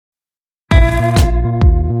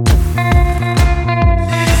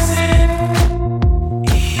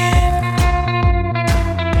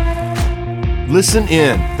listen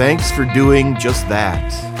in. Thanks for doing just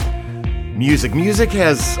that. Music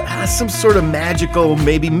has some sort of magical,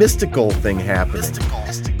 maybe mystical thing happening.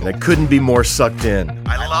 And I couldn't be more sucked in.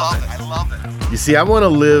 I love it. You see, I want to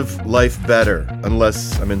live life better,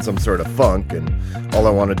 unless I'm in some sort of funk and all I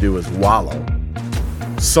want to do is wallow.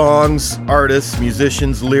 Songs, artists,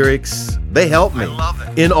 musicians, lyrics, they help me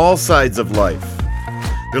in all sides of life.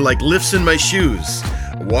 They're like lifts in my shoes.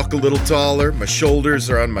 I walk a little taller, my shoulders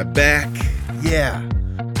are on my back. Yeah.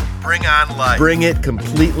 Bring on life. Bring it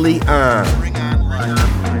completely on. Bring on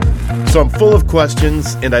life. So I'm full of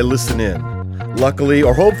questions and I listen in. Luckily,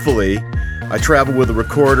 or hopefully, I travel with a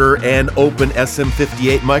recorder and open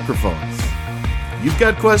SM58 microphones. You've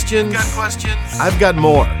got questions? I've got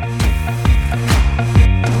more.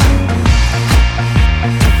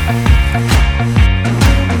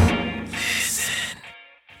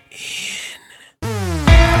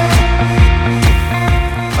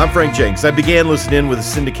 I'm Frank Jenkins. I began listening in with a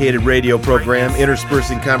syndicated radio program,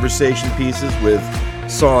 interspersing conversation pieces with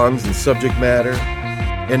songs and subject matter.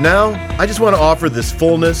 And now, I just want to offer this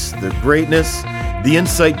fullness, the greatness, the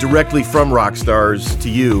insight directly from rock stars to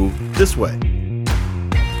you this way.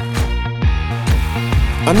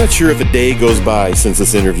 I'm not sure if a day goes by since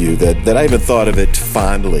this interview that I haven't thought of it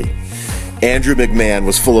fondly. Andrew McMahon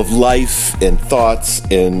was full of life and thoughts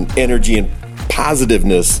and energy and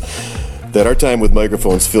positiveness that our time with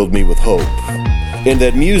microphones filled me with hope. And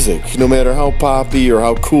that music, no matter how poppy or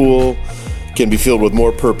how cool, can be filled with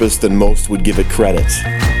more purpose than most would give it credit.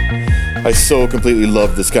 I so completely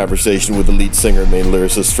loved this conversation with the lead singer and main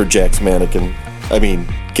lyricist for Jack's Mannequin. I mean,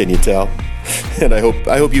 can you tell? And I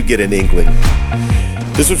hope you get an inkling.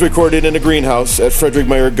 This was recorded in a greenhouse at Frederick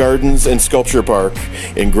Meyer Gardens and Sculpture Park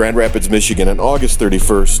in Grand Rapids, Michigan on August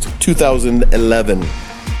 31st, 2011.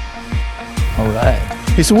 All right.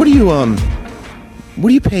 Hey, so what do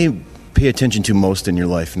you pay attention to most in your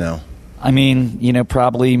life now? I mean,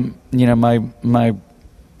 probably, my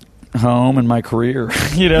home and my career. What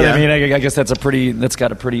I mean? I guess that's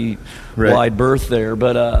got a pretty wide berth there.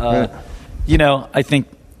 But I think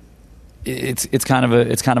it's kind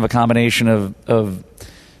of a combination of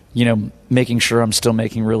making sure I'm still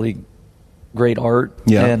making really great art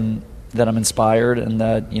and that I'm inspired and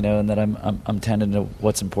that and that I'm tending to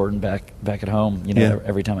what's important back at home.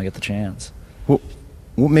 Every time I get the chance.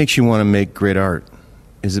 What makes you want to make great art?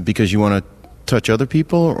 Is it because you want to touch other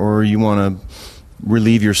people, or you want to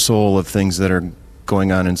relieve your soul of things that are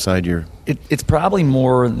going on inside your... It's probably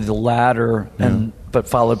more the latter, but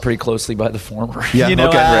followed pretty closely by the former. Yeah,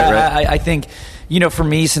 right. I think, for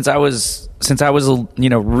me, since I was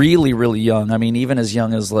really, really young, I mean, even as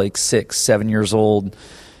young as like 6, 7 years old,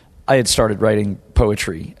 I had started writing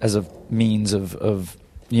poetry as a means of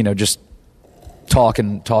just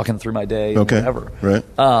talking through my day and whatever. Right.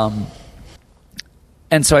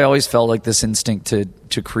 And so I always felt like this instinct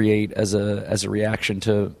to create as a reaction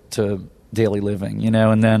to daily living,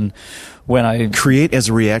 and then when I create as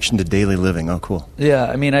a reaction to daily living. Oh, cool. Yeah,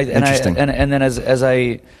 I mean, Interesting. And then as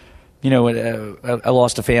I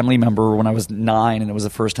lost a family member when I was 9, and it was the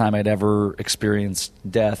first time I'd ever experienced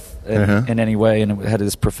death in any way, and it had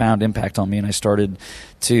this profound impact on me. And I started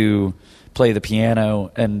to play the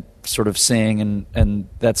piano and sort of sing, and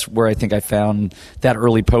that's where I think I found that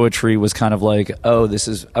early poetry was kind of like, oh, this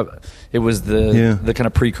is it was the kind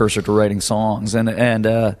of precursor to writing songs,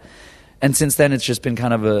 and since then it's just been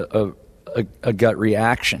kind of a gut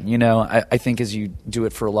reaction. I think as you do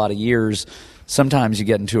it for a lot of years, sometimes you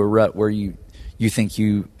get into a rut where you think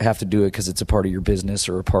you have to do it because it's a part of your business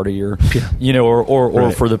or a part of your,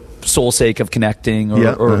 or for the sole sake of connecting,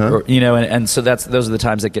 and so those are the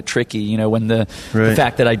times that get tricky. When the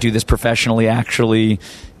fact that I do this professionally actually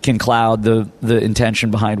can cloud the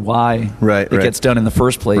intention behind why it gets done in the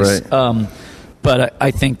first place. Right. But I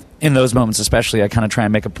think in those moments, especially, I kind of try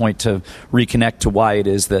and make a point to reconnect to why it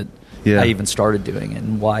is that I even started doing it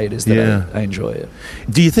and why it is that I enjoy it.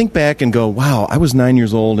 Do you think back and go, wow, I was 9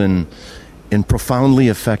 years old and profoundly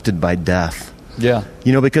affected by death? Yeah.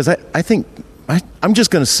 Because I think, I'm just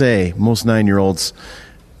going to say, most 9-year-olds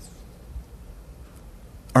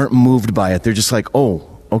aren't moved by it. They're just like,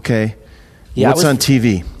 oh, okay. Yeah, what's on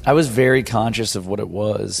TV? I was very conscious of what it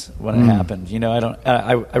was when it happened.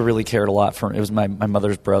 I really cared a lot for it. It was my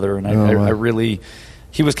mother's brother, and I really,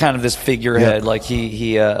 he was kind of this figurehead. Like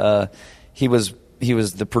he was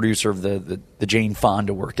the producer of the Jane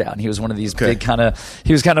Fonda workout, and he was one of these big kind of,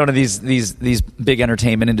 he was kind of one of these big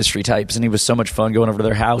entertainment industry types, and he was so much fun going over to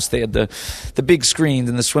their house. They had the big screens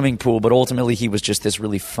and the swimming pool, but ultimately he was just this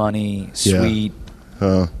really funny, sweet,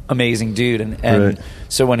 amazing dude. And Right.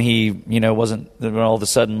 so when he, wasn't, when all of a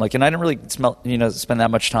sudden, like, and I didn't really spend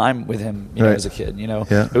that much time with him, Right. as a kid,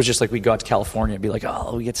 Yeah. It was just like we'd go out to California and be like,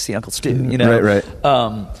 oh, we get to see Uncle Stu, Right.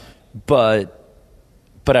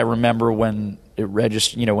 But I remember when it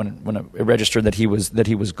registered, when it registered that he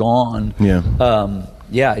was gone.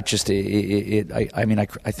 Yeah. It just,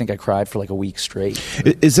 I think I cried for like a week straight.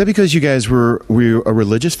 Is that because you guys were you a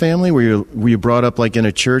religious family? Were you brought up like in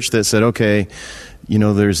a church that said, okay,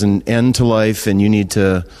 there's an end to life and you need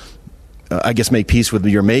to, I guess, make peace with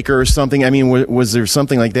your maker or something? I mean, was there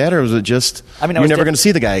something like that, or was it just you're never going to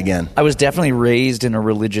see the guy again? I was definitely raised in a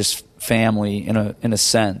religious family in a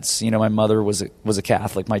sense. My mother was a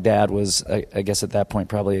Catholic. My dad was, I guess at that point,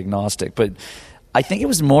 probably agnostic. But I think it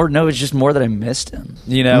was just more that I missed him.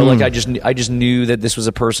 Like I just knew that this was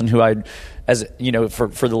a person who I'd, as for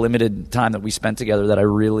the limited time that we spent together, that I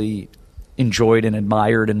really enjoyed and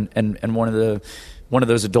admired, and one of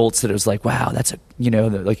those adults that it was like, wow, that's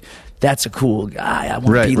that's a cool guy. I want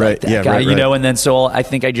to be like that guy, right. And then so I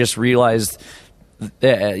think I just realized, and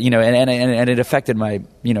it affected my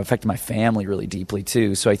family really deeply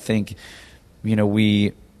too. So I think,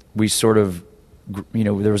 we sort of,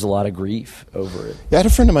 there was a lot of grief over it. Yeah, I had a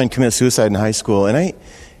friend of mine commit suicide in high school, and I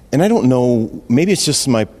don't know, maybe it's just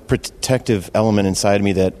my protective element inside of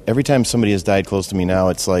me that every time somebody has died close to me now,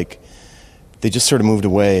 it's like they just sort of moved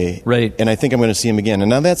away. Right. And I think I'm going to see him again.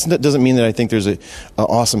 And now that doesn't mean that I think there's a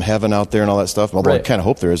awesome heaven out there and all that stuff, although I kind of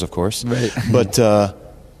hope there is, of course. Right. But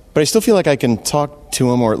I still feel like I can talk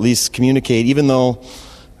to him or at least communicate, even though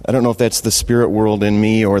I don't know if that's the spirit world in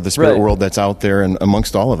me or the spirit world that's out there and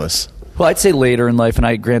amongst all of us. Well, I'd say later in life,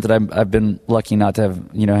 and granted I've been lucky not to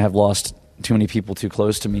have lost too many people too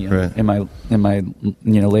close to me in my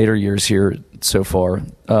later years here so far.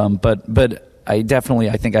 But I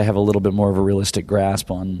think I have a little bit more of a realistic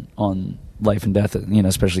grasp on life and death,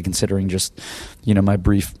 especially considering just, my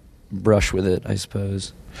brief brush with it, I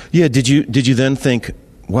suppose. Yeah. Did you then think,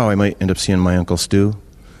 wow, I might end up seeing my Uncle Stu?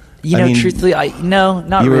 Truthfully,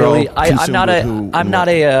 not really.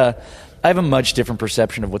 I have a much different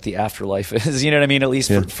perception of what the afterlife is. You know what I mean? At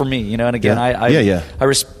least for me. And again,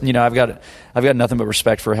 I've got nothing but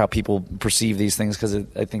respect for how people perceive these things, because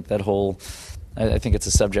I think I think it's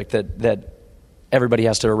a subject that everybody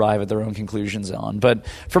has to arrive at their own conclusions on. But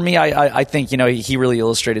for me, I think, he really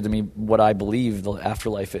illustrated to me what I believe the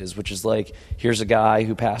afterlife is, which is like, here's a guy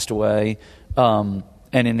who passed away, and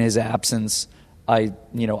in his absence,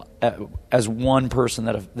 as one person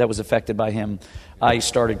that was affected by him, I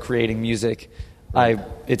started creating music.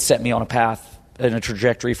 It set me on a path and a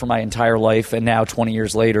trajectory for my entire life, and now 20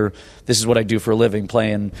 years later, this is what I do for a living,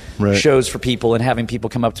 playing shows for people and having people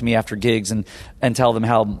come up to me after gigs and tell them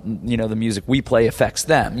how the music we play affects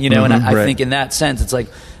them. And I think in that sense, it's like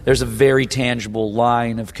there's a very tangible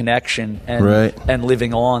line of connection and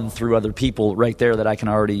living on through other people right there that I can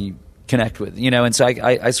already connect with. And so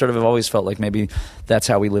I sort of have always felt like maybe that's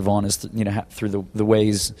how we live on, is through the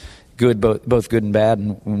ways, good, both good and bad,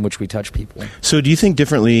 in which we touch people. So do you think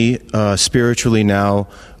differently spiritually now,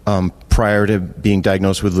 prior to being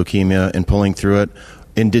diagnosed with leukemia and pulling through it?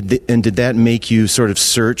 And did that make you sort of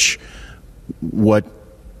search what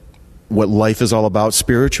life is all about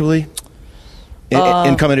spiritually,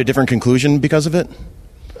 and come at a different conclusion because of it?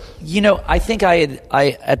 I think I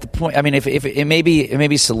at the point, if it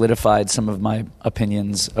maybe solidified some of my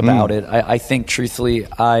opinions about it. I think truthfully,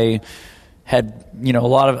 I had, a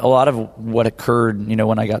lot of what occurred,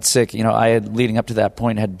 when I got sick, I had, leading up to that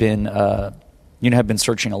point, had been, had been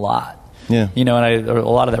searching a lot. Yeah. And a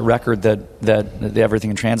lot of that record that the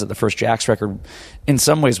Everything in Transit, the first Jax record, in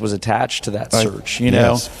some ways was attached to that search,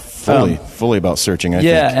 Yes, fully about searching, I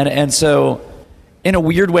think. And so in a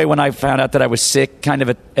weird way, when I found out that I was sick, kind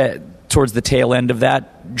of towards the tail end of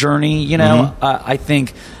that journey, I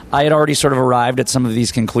think I had already sort of arrived at some of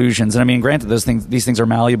these conclusions. And granted, these things are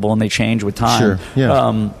malleable and they change with time. Sure.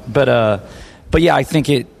 Yeah. But yeah, I think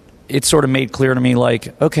it sort of made clear to me,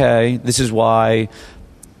 like, okay, this is why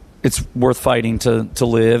it's worth fighting to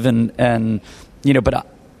live, and but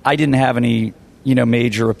I didn't have any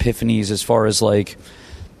major epiphanies as far as like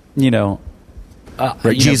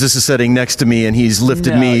Jesus is sitting next to me and he's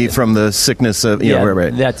lifted me from the sickness of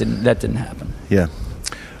right. That didn't happen. Yeah.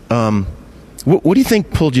 What do you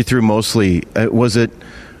think pulled you through mostly? Was it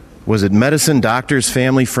medicine, doctors,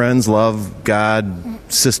 family, friends, love, God,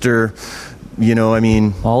 sister?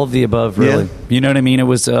 All of the above, really. Yeah. You know what I mean? It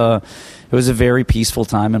was a very peaceful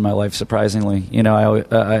time in my life, surprisingly.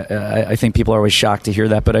 I think people are always shocked to hear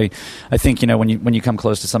that, but I think when you come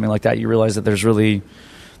close to something like that, you realize that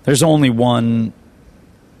there's only one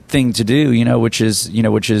thing to do, which is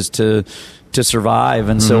to survive.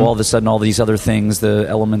 And so all of a sudden, all these other things, the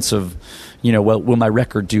elements of, will my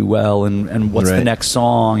record do well, and what's the next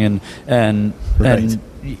song, and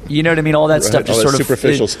you know what I mean? All that stuff just all sort that of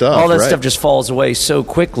superficial stuff. All that stuff just falls away so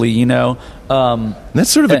quickly, That's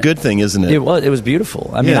sort of a good thing, isn't it? It was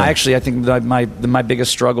beautiful. I mean, I think that my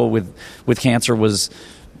biggest struggle with cancer was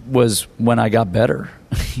when I got better,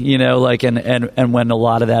 and when a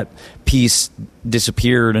lot of that piece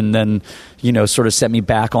disappeared, and then sort of set me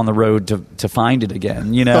back on the road to find it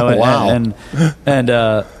again. Wow. and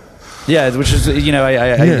which is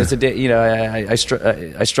it's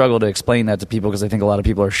I struggle to explain that to people because I think a lot of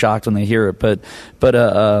people are shocked when they hear it, but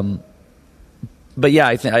yeah,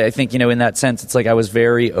 I think in that sense, it's like I was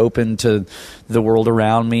very open to the world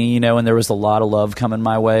around me, and there was a lot of love coming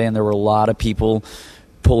my way, and there were a lot of people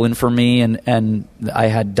pulling for me, and I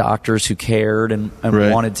had doctors who cared and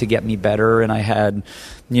wanted to get me better, and I had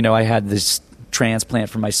this transplant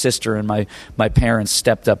for my sister, and my parents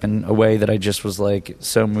stepped up in a way that I just was like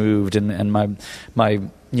so moved, and my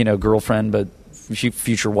girlfriend, but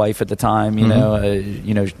future wife at the time,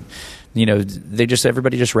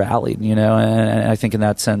 everybody just rallied, and I think in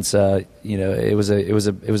that sense, it was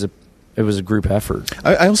a group effort.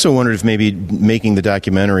 I also wondered if maybe making the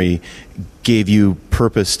documentary gave you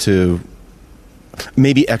purpose to,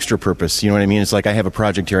 maybe extra purpose. You know what I mean? It's like, I have a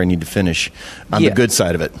project here I need to finish on the good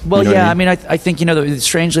side of it. Well, I mean, I think,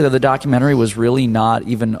 strangely, though, the documentary was really not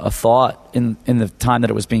even a thought in the time that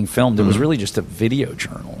it was being filmed. It was really just a video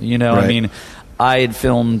journal, I mean, I had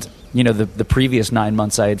filmed, the previous 9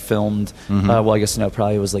 months I had filmed, well, I guess,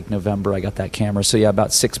 probably it was like November I got that camera. So,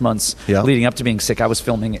 about 6 months leading up to being sick, I was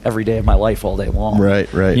filming every day of my life all day long.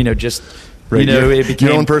 Right. Right. It became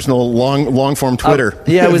your own personal long form Twitter.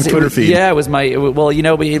 Twitter feed. Yeah, it was my. But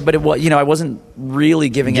it was. I wasn't really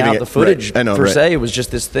giving out the footage per se. It was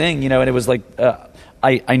just this thing, and it was like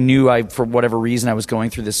I knew for whatever reason I was going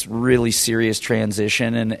through this really serious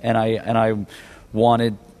transition, and I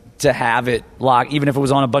wanted to have it locked, even if it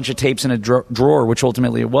was on a bunch of tapes in a drawer, which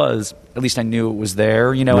ultimately it was. At least I knew it was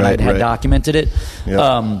there, and I had documented it.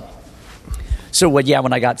 Yep. So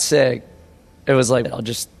when I got sick, it was like I'll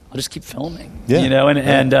just keep filming,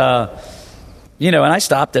 and I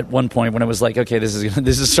stopped at one point when it was like, okay, this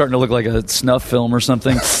is starting to look like a snuff film or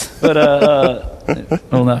something, but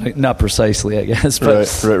well, not precisely, I guess,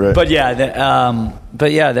 but right. But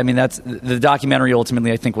yeah, I mean, that's the documentary.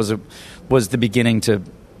 Ultimately, I think was the beginning to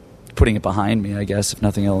putting it behind me, I guess, if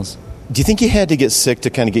nothing else. Do you think you had to get sick to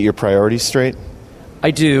kind of get your priorities straight?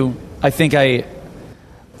 I do. I think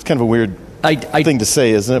It's kind of a weird thing to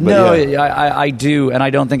say, isn't it? But no, I do, and I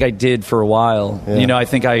don't think I did for a while. Yeah. I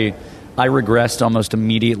think I regressed almost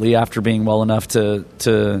immediately after being well enough to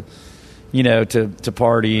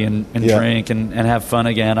party and drink and have fun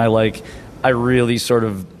again. I really sort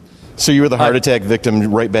of. So you were the heart attack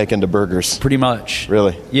victim right back into burgers. Pretty much.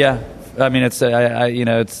 Really? Yeah. I mean, it's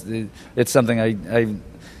it's something I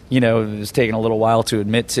it was taking a little while to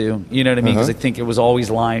admit to. You know what I mean? Because I think it was always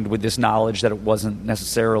lined with this knowledge that I wasn't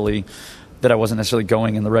necessarily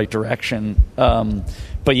going in the right direction.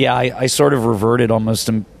 But yeah, I sort of reverted almost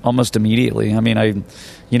immediately. I mean,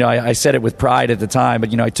 I said it with pride at the time,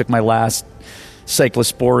 but I took my last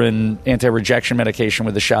cyclosporin anti-rejection medication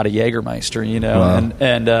with a shot of Jägermeister. Wow.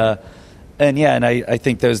 And I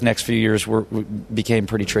think those next few years became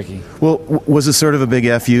pretty tricky. Well, was it sort of a big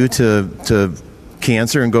FU to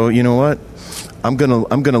cancer and go, you know what, I'm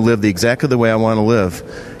gonna live exactly the way I want to live?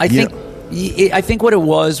 I think what it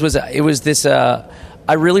was this.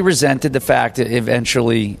 I really resented the fact that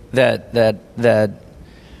eventually that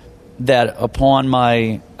upon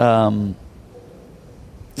my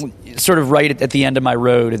sort of right at the end of my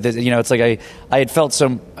road, it's like I had felt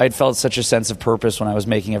such a sense of purpose when I was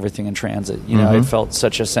making everything in transit. I had felt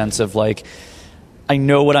such a sense of like, I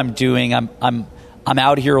know what I'm doing. I'm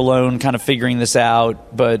out here alone, kind of figuring this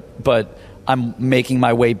out, but I'm making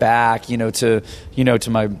my way back, to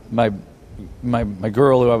my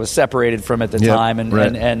girl who I was separated from at the time, and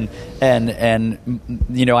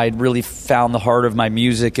I had really found the heart of my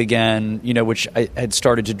music again, which I had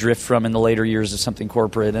started to drift from in the later years of Something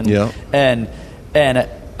Corporate, and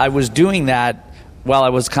I was doing that while I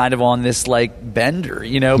was kind of on this like bender, but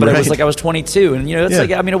it was like I was 22, and it's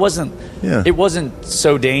like, I mean, it wasn't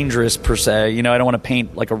so dangerous per se, I don't want to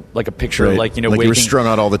paint like a picture of like, like you were strung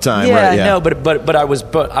out all the time. No, but I was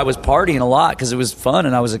partying a lot because it was fun,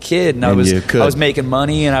 and I was a kid, and I was making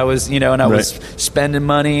money, and I was I was spending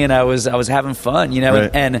money, and I was having fun,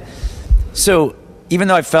 and so even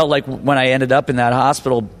though I felt like when I ended up in that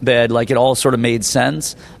hospital bed, like it all sort of made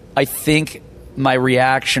sense, I think my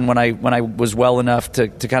reaction when I was well enough to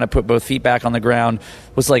kind of put both feet back on the ground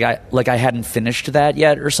was like I hadn't finished that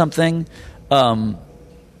yet or something. And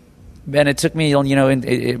it took me,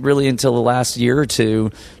 it really until the last year or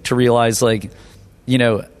two to realize, like,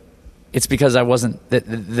 it's because I wasn't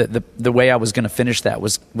the way I was going to finish that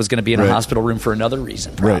was going to be in a hospital room for another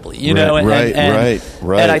reason, probably. Right.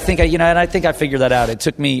 And I think I think I figured that out. It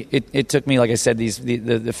took me like I said,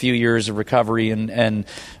 the few years of recovery and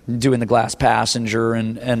doing the Glass Passenger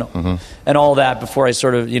and all that before I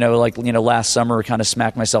sort of last summer kind of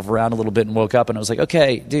smacked myself around a little bit and woke up and I was like,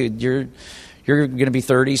 okay, dude, you're going to be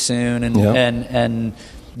 30 soon and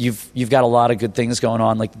you've got a lot of good things going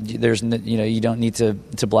on. Like there's, you don't need to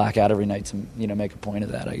black out every night to, make a point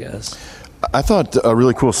of that, I guess. I thought a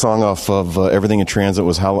really cool song off of Everything in Transit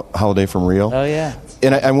was Holiday from Real. Oh, yeah.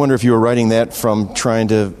 And I wonder if you were writing that from trying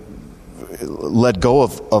to let go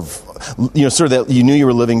of sort of that you knew you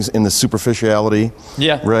were living in the superficiality.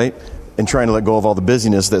 Yeah. Right? And trying to let go of all the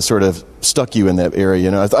busyness that sort of stuck you in that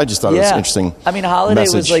area. I just thought it was interesting. I mean, Holiday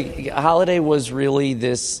message. Holiday was really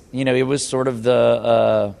this, it was sort of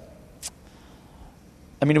the,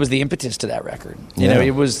 it was the impetus to that record.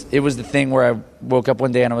 It was the thing where I woke up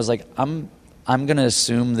one day and I was like, I'm going to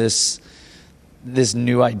assume this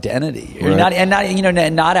new identity, right.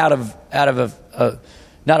 not out of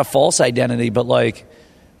not a false identity, but like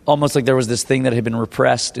almost like there was this thing that had been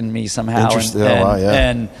repressed in me somehow. Interesting.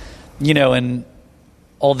 And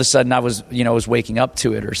all of a sudden I was waking up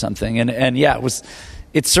to it or something. And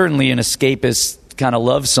it's certainly an escapist kind of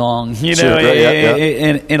love song,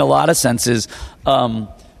 in a lot of senses.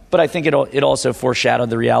 But I think it also foreshadowed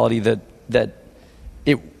the reality that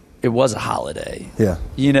it was a holiday. Yeah.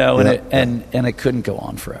 And it couldn't go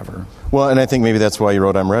on forever. Well, and I think maybe that's why you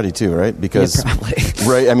wrote I'm Ready too, right? Because probably.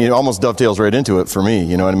 Right, it almost dovetails right into it for me,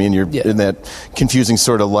 you know what I mean? You're in that confusing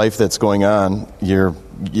sort of life that's going on,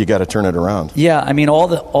 you got to turn it around. Yeah,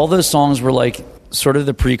 all those songs were like sort of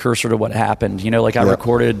the precursor to what happened. I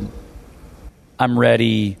recorded I'm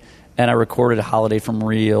Ready and I recorded Holiday from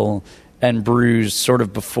Real and Bruised sort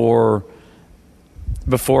of before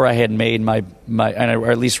I had made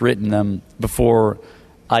or at least written them, before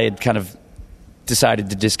I had kind of decided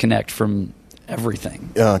to disconnect from everything.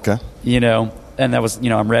 Okay. And that was,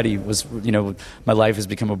 I'm Ready was, my life has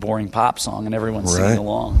become a boring pop song and everyone's singing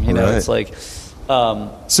along. It's like...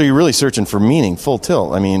 so you're really searching for meaning, full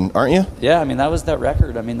tilt, aren't you? Yeah, that was that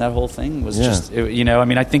record. That whole thing was just,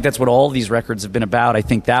 I think that's what all these records have been about. I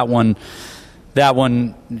think that one,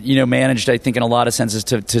 managed, I think, in a lot of senses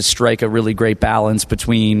to strike a really great balance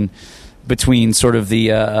between sort of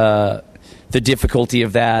the difficulty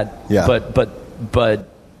of that, but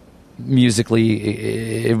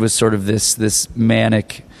musically it was sort of this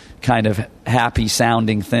manic kind of happy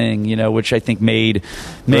sounding thing, which I think made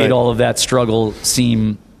all of that struggle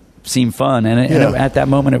seem fun, and at that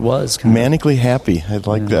moment it was kind manically happy. I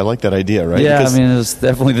like that idea, right? Yeah, because, it was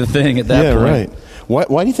definitely the thing at that point. Right.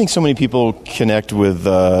 Why do you think so many people connect with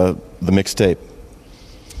the mixtape?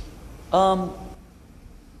 I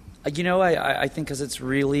think because it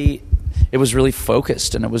was really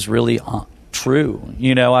focused and it was really true.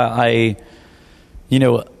 I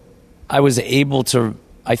was able to.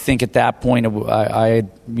 I think at that point I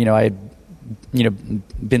had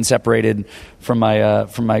been separated from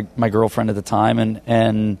my girlfriend at the time,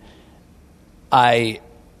 and I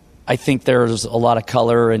think there's a lot of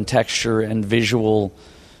color and texture and visual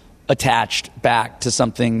attached back to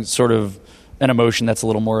something, sort of an emotion that's a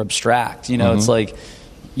little more abstract. It's like,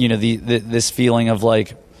 this feeling of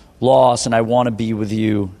like loss, and I want to be with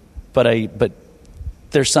you, but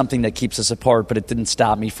there's something that keeps us apart, but it didn't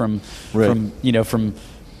stop me from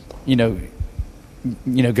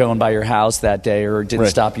going by your house that day, or it didn't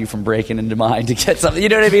stop you from breaking into mine to get something. You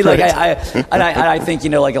know what I mean? Like I think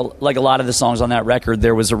like a lot of the songs on that record,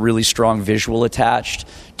 there was a really strong visual attached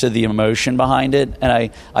to the emotion behind it,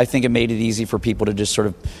 and I think it made it easy for people to just sort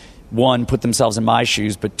of, one, put themselves in my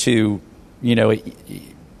shoes, but two,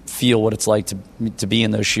 feel what it's like to be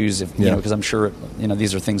in those shoes. Because I'm sure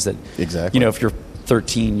these are things that exactly. If you're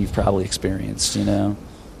 13, you've probably experienced. Do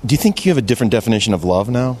you think you have a different definition of love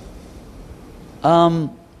now? I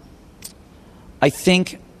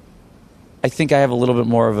think I have a little bit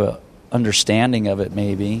more of a understanding of it,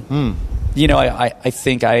 maybe. I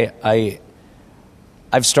think I've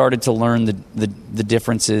started to learn the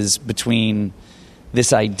differences between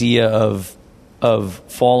this idea of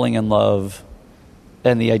falling in love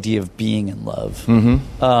and the idea of being in love.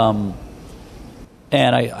 Mm-hmm.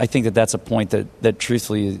 And I think that's a point that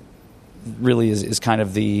truthfully really is kind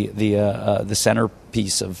of the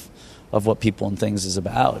centerpiece of what People and Things is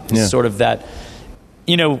about. It's sort of that,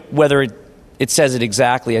 whether it says it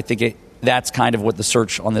exactly. I think that's kind of what the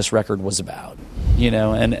search on this record was about,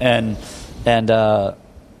 and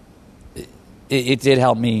it did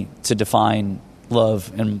help me to define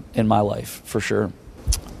love in my life for sure.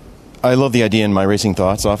 I love the idea in My Racing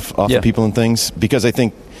Thoughts off Yeah. of people and things, because I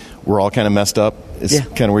think we're all kind of messed up. It's Yeah.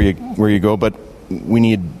 kind of where you go, but we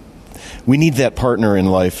need that partner in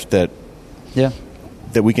life that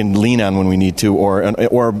we can lean on when we need to,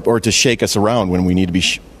 or to shake us around when we need to be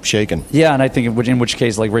shaken. Yeah, and I think in which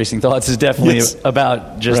case, like Racing Thoughts is definitely Yes.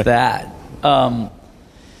 about just Right. that.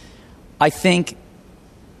 I think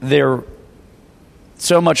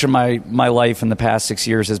so much of my life in the past 6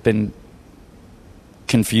 years has been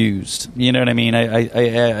confused. You know what I mean? I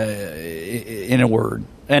in a word,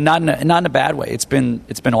 and not in a bad way. It's been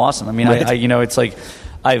awesome. I mean, Right. it's like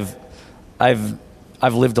I've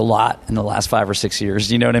lived a lot in the last 5 or 6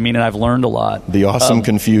 years. You know what I mean? And I've learned a lot. The awesome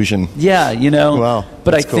confusion. Yeah, Wow,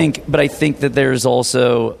 But that's I cool. think that there's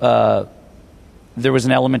also there was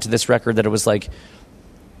an element to this record that it was like,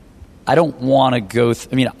 I don't want to go.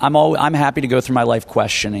 I'm happy to go through my life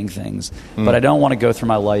questioning things, but I don't want to go through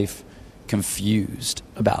my life confused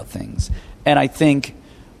about things. And I think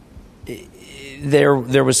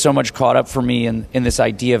there was so much caught up for me in this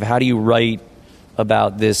idea of how do you write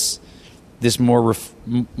about this more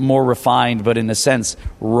refined, but in a sense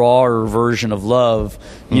rawer version of love.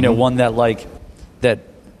 One that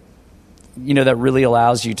that really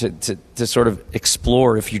allows you to sort of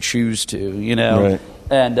explore if you choose to. Right.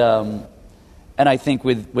 And I think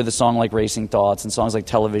with a song like Racing Thoughts and songs like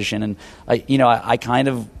Television, and I kind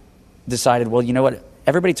of decided, well, you know what?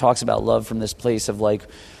 Everybody talks about love from this place of like,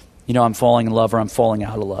 I'm falling in love or I'm falling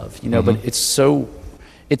out of love. But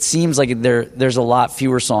it seems like there's a lot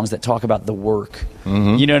fewer songs that talk about the work.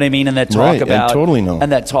 You know what I mean? And that talk Right, about I totally know.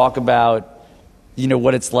 and that talk about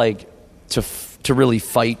what it's like to really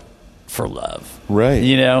fight for love. Right.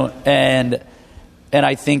 And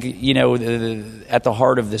I think, at the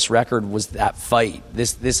heart of this record was that fight,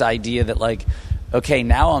 this idea that like, okay,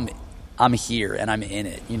 now I'm here and I'm in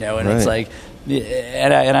it, and Right. it's like,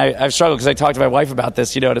 I've struggled because I talked to my wife about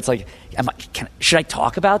this, and it's like, should I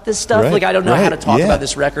talk about this stuff? Right, Like, I don't know how to right, talk yeah. about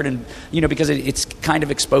this record, and because it's kind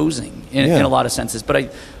of exposing in Yeah. a lot of senses.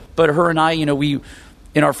 But her and I, we.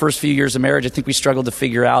 In our first few years of marriage, I think we struggled to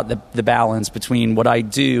figure out the balance between what I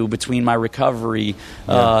do, between my recovery,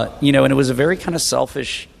 and it was a very kind of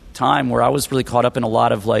selfish time where I was really caught up in a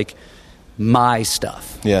lot of like my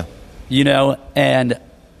stuff, Yeah. and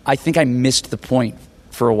I think I missed the point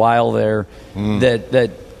for a while there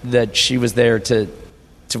that she was there to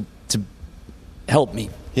help me.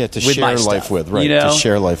 Yeah, to with my share life stuff, with, right? To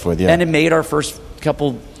share life with, yeah. And it made our first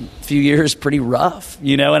few years pretty rough,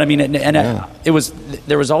 and I mean, Yeah.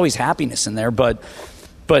 there was always happiness in there, but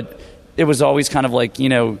it was always kind of like,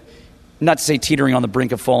 not to say teetering on the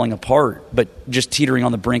brink of falling apart, but just teetering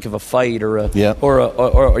on the brink of a fight or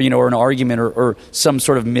or an argument or some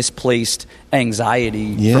sort of misplaced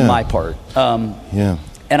anxiety Yeah. for my part. Yeah.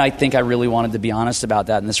 And I think I really wanted to be honest about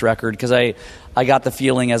that in this record, because I got the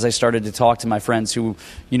feeling as I started to talk to my friends who,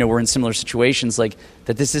 were in similar situations, like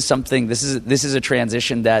that this is a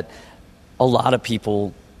transition that a lot of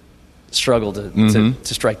people struggle to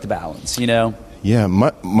strike the balance, Yeah,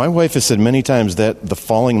 my wife has said many times that the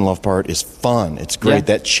falling in love part is fun. It's great.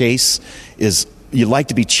 Yeah. That chase is, you like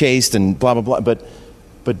to be chased and blah blah blah.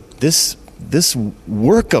 But this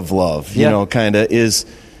work of love, kind of is.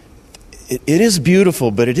 It is beautiful,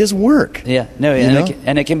 but it is work. Yeah, no,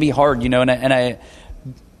 and it can be hard, and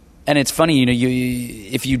it's funny,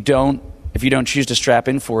 if you don't choose to strap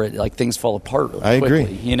in for it, like things fall apart really I agree.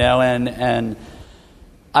 quickly, and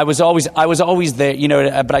I was always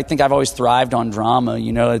there, but I think I've always thrived on drama,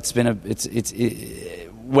 it's been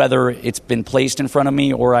whether it's been placed in front of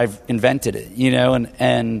me or I've invented it,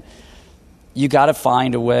 and you got to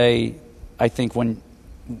find a way, I think, when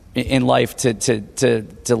in life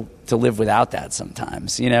to live without that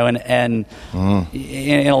sometimes, and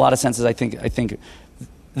in a lot of senses, I think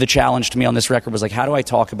the challenge to me on this record was like, how do I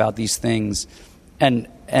talk about these things, and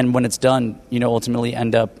when it's done, ultimately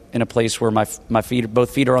end up in a place where my feet,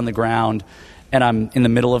 both feet are on the ground, and I'm in the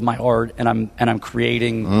middle of my art, and I'm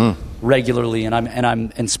creating regularly, and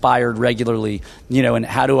I'm inspired regularly, and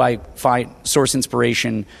how do I source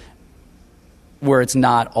inspiration where it's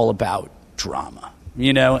not all about drama?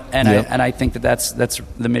 And I think that's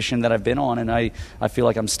the mission that I've been on, and I feel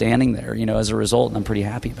like I'm standing there, as a result, and I'm pretty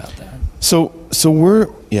happy about that. So we're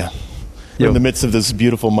in the midst of this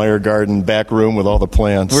beautiful Meyer Garden back room with all the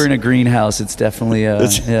plants. We're in a greenhouse. It's definitely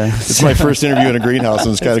it's my first interview in a greenhouse,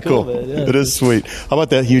 and it's kind of cool. man, yeah. It is sweet. How about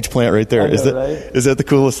that huge plant right there? I know, right? Is that the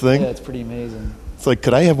coolest thing? Yeah, it's pretty amazing. It's like,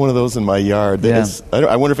 could I have one of those in my yard? Yeah.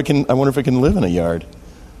 I wonder if it can. I wonder if it can live in a yard.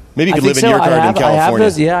 Maybe you I could think live in your yard in I have California.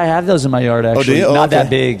 those. Yeah, I have those in my yard. Actually, do you? Oh, not okay. that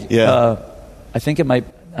big. Yeah. I think it might.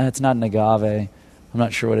 It's not an agave. I'm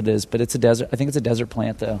not sure what it is, but it's a desert. I think it's a desert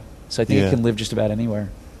plant, though. So I think Yeah. it can live just about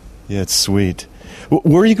anywhere. Yeah, it's sweet.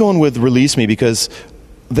 Where are you going with Release Me? Because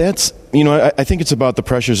that's, I think it's about the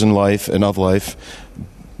pressures in life and of life,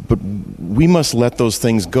 but we must let those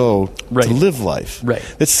things go Right. to live life. Right.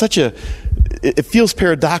 It's such it feels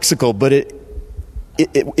paradoxical, but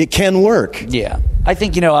it can work. Yeah, I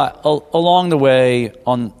think along the way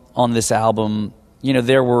on this album,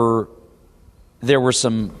 there were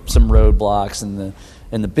some roadblocks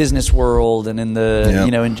in the business world and in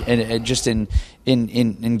the and just in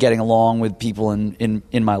getting along with people in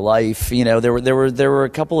my life. There were a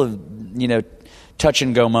couple of touch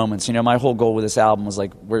and go moments. My whole goal with this album was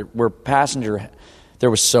like we're Passenger. There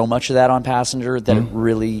was so much of that on Passenger that it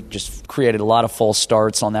really just created a lot of false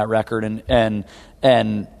starts on that record, and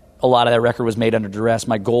a lot of that record was made under duress.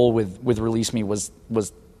 My goal with Release Me was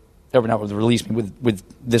not with Release Me, with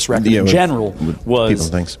this record in general was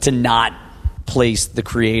to not place the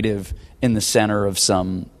creative in the center of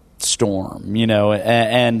some storm,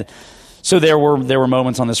 and so there were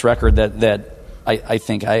moments on this record that I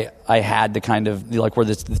think I had to kind of like where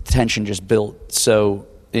the tension just built so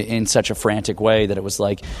in such a frantic way that it was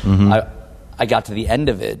like I got to the end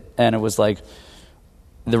of it and it was like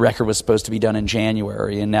the record was supposed to be done in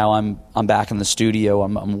January and now I'm back in the studio,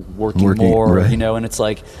 I'm working more, right. And it's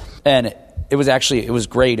like, and it was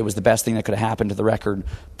great. It was the best thing that could have happened to the record.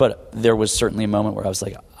 But there was certainly a moment where I was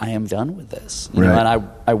like, I am done with this. You know,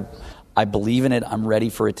 and I believe in it. I'm ready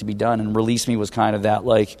for it to be done. And Release Me was kind of that,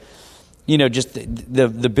 like, just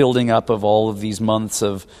the building up of all of these months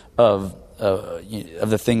of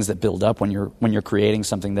the things that build up when you're creating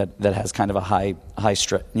something that has kind of a high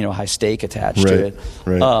stake attached to it.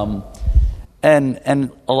 Right.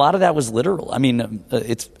 And a lot of that was literal. I mean,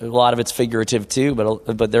 it's a lot of it's figurative too,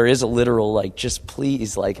 but there is a literal, like, just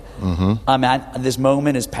please, like, I'm at this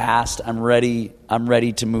moment is past. I'm ready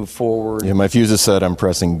to move forward. Yeah, my fuse is set. I'm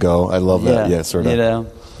pressing go. I love that. Yeah, sort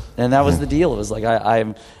of. And that was the deal. It was like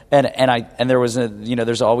and there was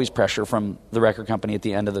there's always pressure from the record company at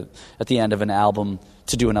the end of an album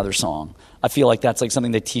to do another song. I feel like that's like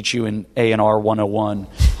something they teach you in A&R 101.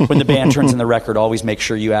 When the band turns in the record, always make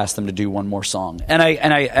sure you ask them to do one more song. And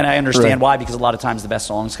I understand why, because a lot of times the best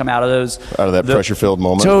songs come out of that pressure-filled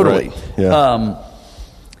moment. Totally. Right. Yeah.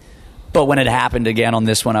 But when it happened again on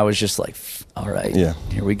this one, I was just like, all right,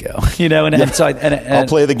 here we go. And so I'll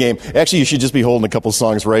play the game. Actually, you should just be holding a couple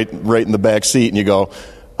songs right in the back seat, and you go,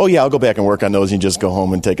 oh yeah, I'll go back and work on those, and you just go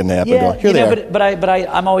home and take a nap and go, here they are. But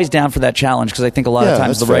I'm always down for that challenge, because I think a lot of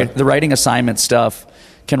times the writing assignment stuff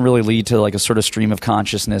can really lead to like a sort of stream of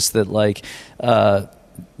consciousness that like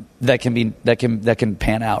that can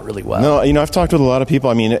pan out really well. No, I've talked with a lot of people.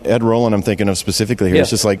 I mean, Ed Roland, I'm thinking of specifically here. Yeah. It's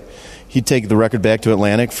just like he'd take the record back to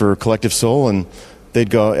Atlantic for Collective Soul, and they'd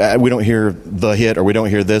go, we don't hear the hit, or we don't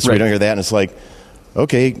hear this, or we don't hear that, and it's like,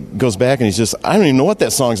 okay, goes back and he's just, I don't even know what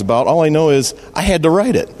that song's about. All I know is I had to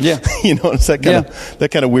write it. Yeah. It's that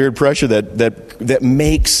kind of weird pressure that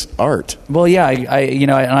makes art. Well, yeah,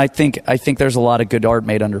 I think there's a lot of good art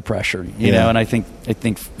made under pressure, you know, and I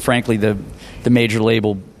think frankly the major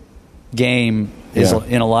label game is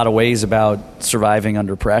in a lot of ways about surviving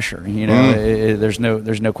under pressure. There's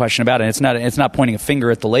no question about it. It's not pointing a finger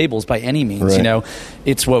at the labels by any means. Right.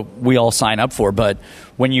 It's what we all sign up for. But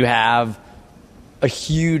when you have a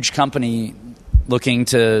huge company looking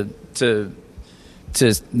to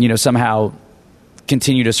somehow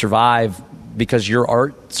continue to survive because your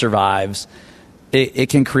art survives, it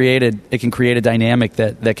can create a dynamic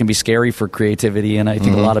that can be scary for creativity, and I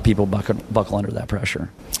think a lot of people buckle under that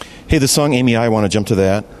pressure. Hey, the song Amy, I want to jump to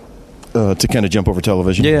that to kind of jump over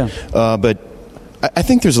television. Yeah. But I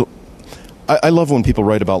think I love when people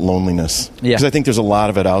write about loneliness, because I think there's a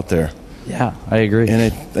lot of it out there. Yeah, I agree.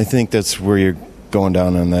 And I think that's where you're going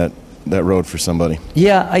down on that road for somebody.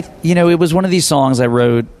 Yeah, it was one of these songs I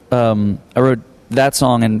wrote. I wrote that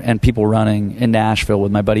song and People Running in Nashville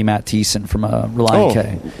with my buddy Matt Thiessen from Relient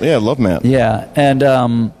K. Yeah, I love Matt. Yeah,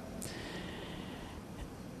 and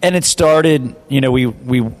it started.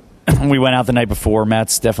 We went out the night before.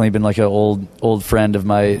 Matt's definitely been like an old friend of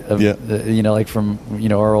my, like from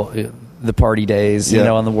the party days,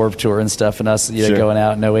 on the Warped Tour and stuff, and us, going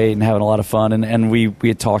out in 08 and having a lot of fun, and we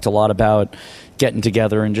had talked a lot about getting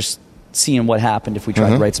together and just seeing what happened if we tried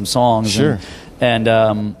to write some songs. Sure. And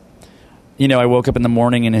I woke up in the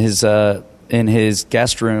morning in his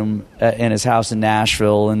guest room in his house in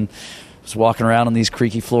Nashville, and was walking around on these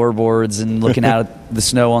creaky floorboards and looking out at the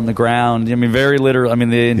snow on the ground. I mean, very literal. I mean,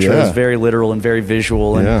 the intro is very literal and very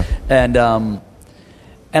visual. And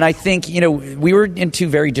I think, you know, we were in two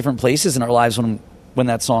very different places in our lives when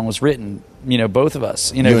that song was written. You know, both of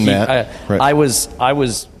us. You know, and Matt. Right. I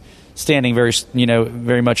was standing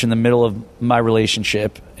very much in the middle of my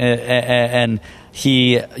relationship, and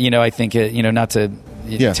he, you know, I think, you know, not to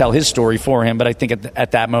tell his story for him, but I think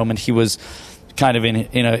at that moment he was kind of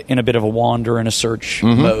in a bit of a wander and a search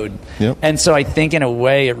mode. Yep. And so I think in a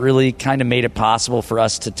way it really kind of made it possible for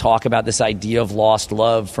us to talk about this idea of lost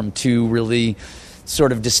love from two really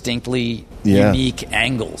sort of distinctly unique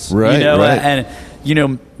angles. Right, you know, right. and you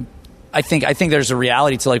know, I think there's a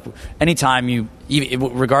reality to, like, anytime you,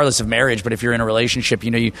 regardless of marriage, but if you're in a relationship,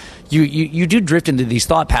 you know, you do drift into these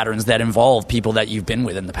thought patterns that involve people that you've been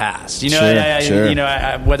with in the past. You know, Sure. You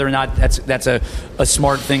know, whether or not that's a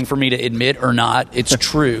smart thing for me to admit or not, it's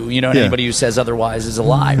true. You know, and anybody who says otherwise is a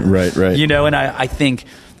liar. Right. You know, and I think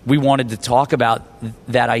we wanted to talk about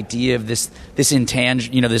that idea of this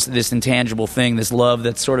intangible, you know, this intangible thing, this love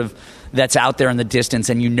that's out there in the distance,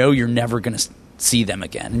 and you know you're never going to see them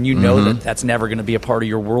again, and you know that's never going to be a part of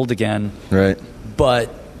your world again. Right.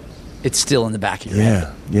 But it's still in the back of your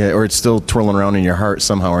head. Yeah, or it's still twirling around in your heart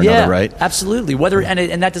somehow or another, right? Absolutely.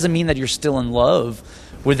 And that doesn't mean that you're still in love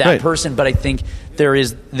with that person, but I think there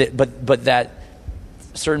is but that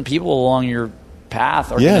certain people along your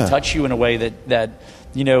path are going to touch you in a way that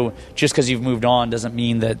you know, just because you've moved on doesn't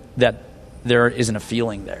mean that there isn't a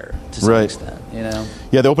feeling there to some extent, you know?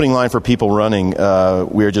 Yeah, the opening line for People Running,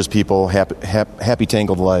 we're just people, happy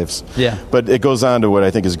tangled lives. Yeah. But it goes on to what I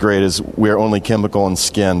think is great is we're only chemical and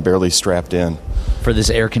skin, barely strapped in. For this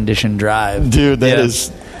air-conditioned drive. Dude, that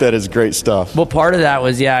is great stuff. Well, part of that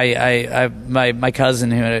was, my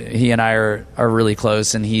cousin, he and I are really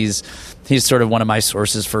close, and he's sort of one of my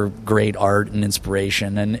sources for great art and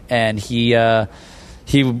inspiration, and he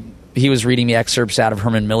was reading me excerpts out of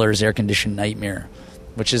Herman Miller's Air Conditioned Nightmare,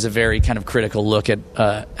 which is a very kind of critical look at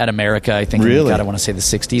America. I think, really? I want to say the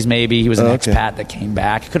 60s maybe. He was an expat that came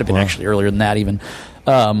back. It could have been actually earlier than that even.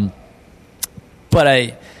 But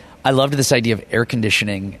I loved this idea of air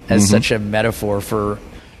conditioning as such a metaphor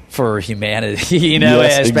for humanity, you know,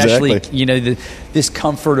 especially, you know, this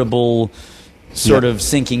comfortable sort of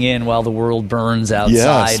sinking in while the world burns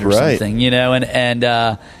outside or something, you know,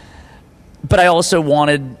 and but I also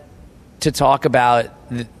wanted to talk about,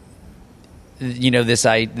 you know,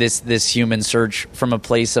 this human search from a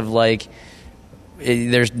place of, like,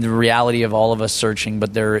 there's the reality of all of us searching,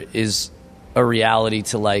 but there is a reality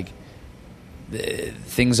to, like,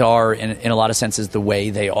 things are in a lot of senses the way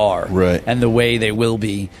they are, right, and the way they will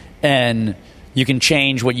be, and you can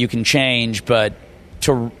change what you can change, but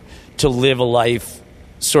to live a life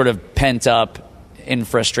sort of pent up in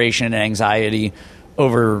frustration and anxiety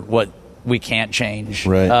over what we can't change,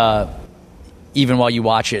 right, even while you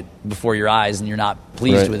watch it before your eyes and you're not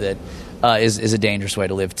pleased with it, is a dangerous way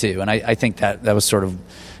to live too. And I think that was sort of,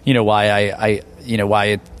 you know, why I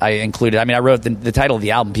included. I mean, I wrote the title of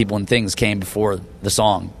the album, "People and Things," came before the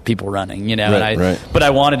song "People Running." You know, but I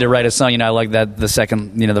wanted to write a song. You know, I like that the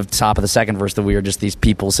second, you know, the top of the second verse, that we are just these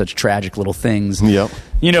people, such tragic little things. Yep.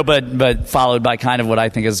 You know, but followed by kind of what I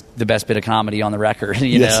think is the best bit of comedy on the record.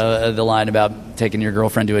 You know, the line about taking your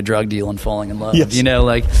girlfriend to a drug deal and falling in love. Yes. You know,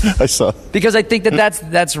 like I saw, because I think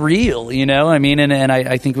that's real. You know, I mean, and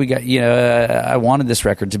I think we got, you know, I wanted this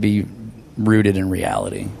record to be rooted in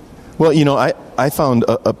reality. Well, you know, I found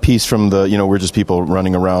a piece from the, you know, we're just people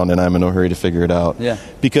running around and I'm in no hurry to figure it out. Yeah.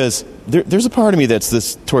 Because there's a part of me that's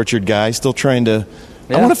this tortured guy still trying to,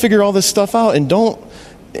 I want to figure all this stuff out, and don't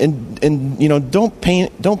you know, don't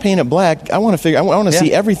paint it black. I want to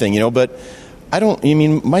see everything, you know, but I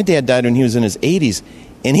mean, my dad died when he was in his 80s,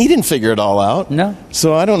 and he didn't figure it all out. No.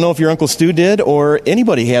 So I don't know if your Uncle Stu did or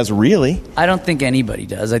anybody has really. I don't think anybody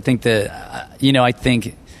does. I think that, you know, I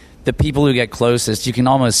think the people who get closest, you can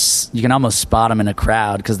almost spot them in a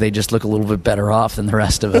crowd because they just look a little bit better off than the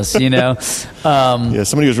rest of us, you know?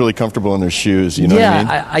 Somebody who's really comfortable in their shoes, you know what I mean?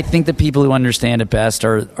 I think the people who understand it best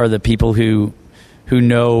are the people who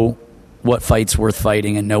know what fight's worth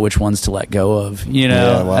fighting and know which ones to let go of, you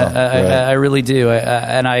know? Yeah, wow. I really do.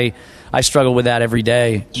 And I struggle with that every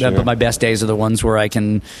day. Sure. But my best days are the ones where I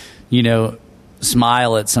can, you know,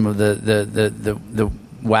 smile at some of the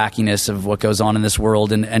wackiness of what goes on in this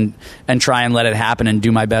world and try and let it happen and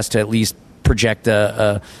do my best to at least project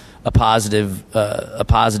a positive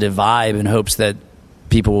vibe in hopes that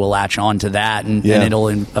people will latch on to that and it'll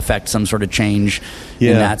affect some sort of change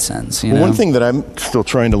in that sense. You know? One thing that I'm still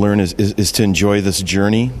trying to learn is to enjoy this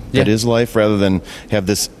journey that is life, rather than have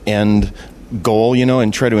this end goal,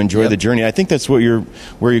 and try to enjoy the journey. I think that's where you're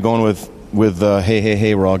going with hey, hey,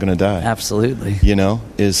 hey, we're all going to die. Absolutely.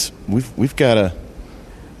 Is we've got to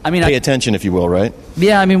pay attention, if you will, right?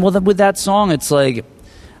 Yeah, with that song, it's like,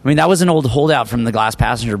 that was an old holdout from The Glass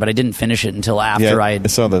Passenger, but I didn't finish it until after I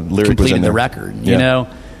saw the lyric completed was in there. the record, you know?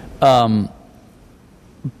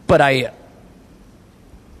 But I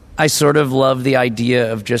sort of love the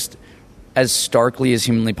idea of just as starkly as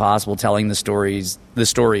humanly possible telling the story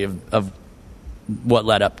of what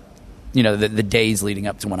led up, the days leading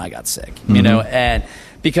up to when I got sick, and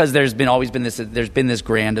because there's been this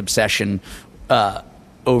grand obsession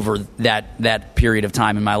over that period of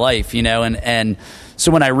time in my life, and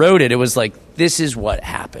so when I wrote it, it was like, this is what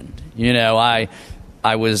happened.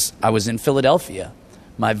 I was in Philadelphia.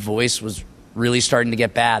 My voice was really starting to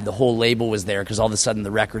get bad. The whole label was there because all of a sudden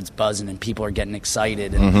the record's buzzing and people are getting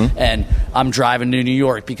excited. And I'm driving to New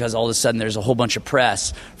York because all of a sudden there's a whole bunch of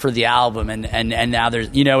press for the album. And now there's,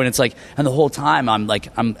 and it's like, and the whole time I'm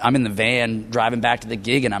in the van driving back to the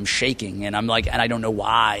gig and I'm shaking and I'm like, and I don't know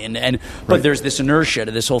why. But there's this inertia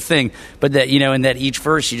to this whole thing. But that, and that each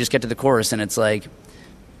verse you just get to the chorus and it's like,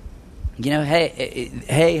 hey,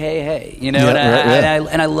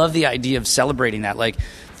 and I love the idea of celebrating that. Like,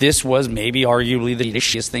 this was maybe arguably the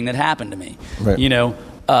shittiest thing that happened to me,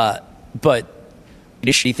 but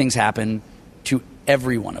shitty things happen to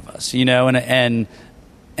every one of us, and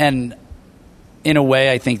in a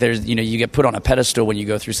way, I think there's, you get put on a pedestal when you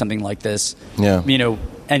go through something like this,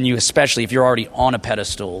 and you, especially if you're already on a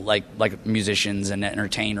pedestal, like musicians and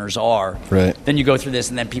entertainers are, then you go through this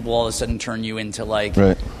and then people all of a sudden turn you into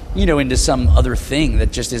into some other thing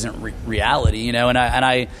that just isn't reality, and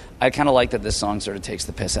I kind of like that this song sort of takes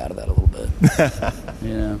the piss out of that a little bit.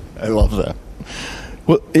 I love that.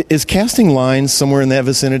 Well, is Casting Lines somewhere in that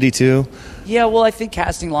vicinity too? Yeah, well, I think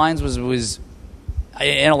Casting Lines was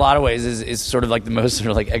in a lot of ways is sort of like the most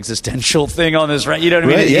sort of like existential thing on this, right? You know what I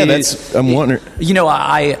mean? Right, yeah, I'm wondering.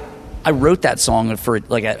 I wrote that song for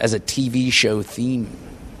as a TV show theme.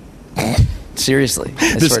 Seriously,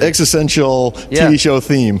 this existential TV show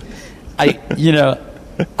theme.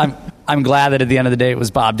 I'm glad that at the end of the day it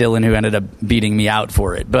was Bob Dylan who ended up beating me out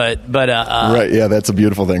for it. But right, yeah, that's a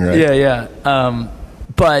beautiful thing, right? Yeah.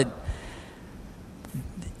 But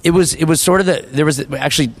it was sort of there was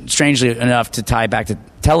actually, strangely enough, to tie back to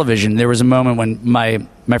television, there was a moment when my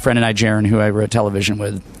friend and I, Jaron, who I wrote television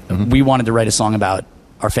with, we wanted to write a song about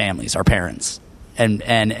our families, our parents.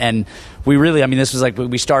 And we really, this was like,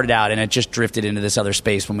 we started out and it just drifted into this other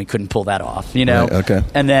space when we couldn't pull that off, Right, okay.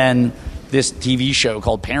 And then this TV show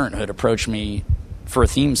called Parenthood approached me for a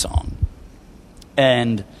theme song.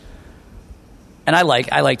 And I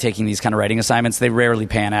like taking these kind of writing assignments. They rarely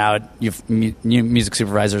pan out. Music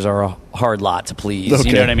supervisors are a hard lot to please. Okay.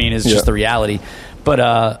 You know what I mean? It's just the reality.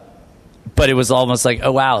 But it was almost like,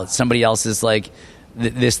 oh wow, somebody else is like,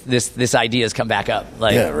 this idea has come back up.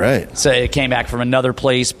 Like, yeah, right. So it came back from another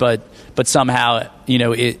place, but somehow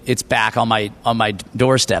it's back on my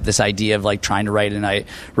doorstep. This idea of like trying to write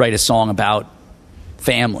a song about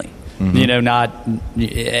family. Not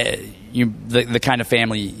the kind of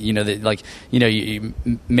family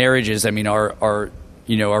marriages. Are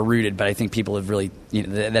rooted, but I think people have really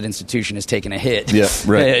that institution has taken a hit. Yeah,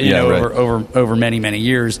 right. Over many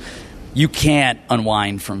years. You can't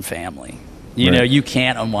unwind from family. You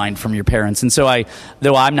can't unwind from your parents. And so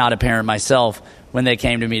though I'm not a parent myself, when they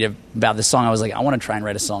came to me about this song, I was like, I want to try and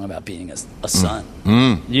write a song about being a son,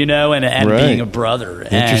 and right. Being a brother.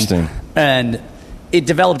 Interesting. And it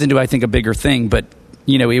developed into, I think, a bigger thing, but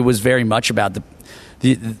it was very much about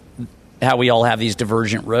the how we all have these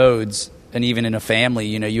divergent roads, and even in a family,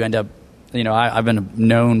 you end up, I've been a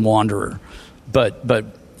known wanderer, but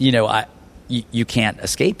you can't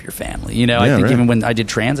escape your family. I think even when I did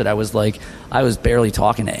Transit, I was barely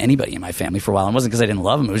talking to anybody in my family for a while. It wasn't because I didn't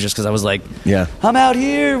love them. It was just because I was like, I'm out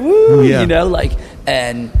here, woo,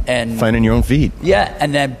 and finding your own feet. Yeah,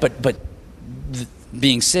 and then but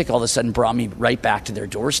being sick all of a sudden brought me right back to their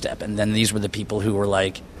doorstep, and then these were the people who were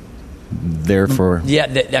like there for they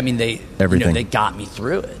everything. They got me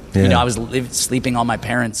through it. Yeah. I was sleeping on my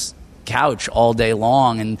parents' couch all day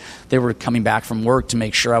long, and they were coming back from work to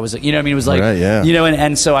make sure I was, it was like, right, yeah.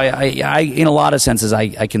 And so I in a lot of senses,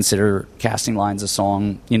 I consider Casting Lines a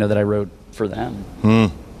song, that I wrote for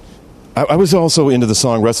them. I was also into the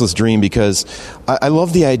song Restless Dream because I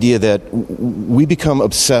love the idea that we become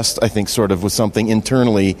obsessed, I think, sort of with something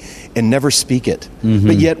internally and never speak it.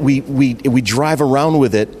 But yet we drive around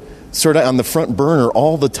with it sort of on the front burner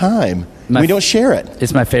all the time. We don't share it.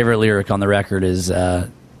 It's my favorite lyric on the record is,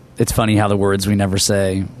 it's funny how the words we never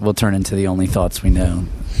say will turn into the only thoughts we know.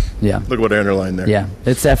 Yeah. Look what I underlined there. Yeah,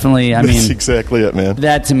 it's definitely. I That's mean, exactly it, man.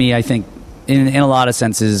 that to me, I think, in a lot of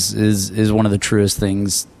senses, is one of the truest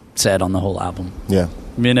things said on the whole album. Yeah.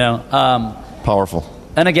 You know, Powerful.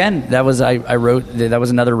 and again, that was I wrote that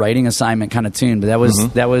was another writing assignment kind of tune, but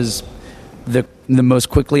that was the most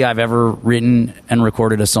quickly I've ever written and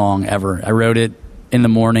recorded a song ever. I wrote it in the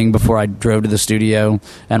morning before I drove to the studio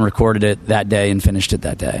and recorded it that day and finished it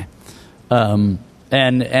that day. And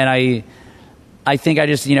I think I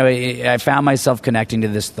just, I found myself connecting to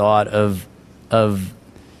this thought of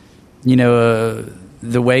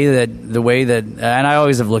the way that, and I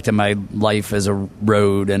always have looked at my life as a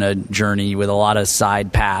road and a journey with a lot of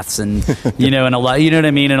side paths and, and a lot, you know what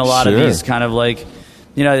I mean? And a lot of these kind of like,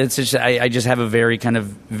 it's just, I just have a very kind of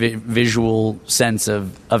visual sense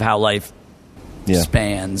of how life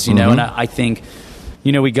spans, and I think,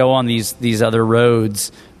 we go on these other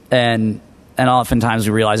roads and oftentimes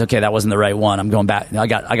we realize, okay, that wasn't the right one. I'm going back. I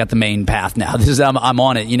got the main path now. I'm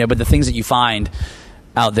on it, but the things that you find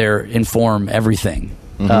out there inform everything.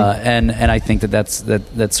 And I think that's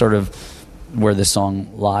sort of where this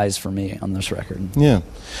song lies for me on this record. Yeah.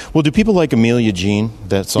 Well, do people like Amelia Jean,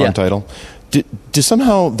 that song title? Do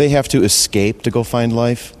somehow they have to escape to go find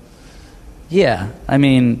life? Yeah. I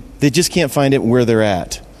mean, they just can't find it where they're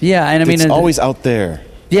at. Yeah. And I mean, it's always out there.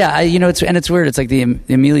 Yeah. It's weird. It's like the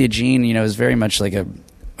Amelia Jean, is very much like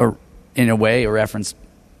in a way, a reference,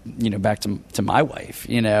 back to my wife,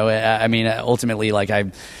 I mean, ultimately, like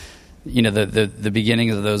the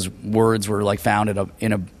beginnings of those words were like found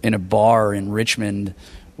in a bar in Richmond,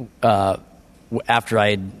 after I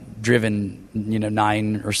had driven,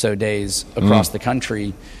 9 or so days across the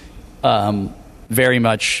country, very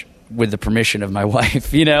much with the permission of my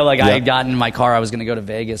wife, I had gotten in my car. I was going to go to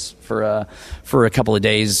Vegas for a couple of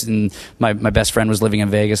days, and my best friend was living in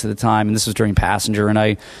Vegas at the time, and this was during Passenger,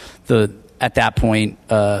 and at that point,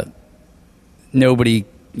 nobody,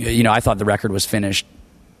 I thought the record was finished.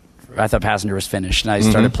 I thought Passenger was finished, and I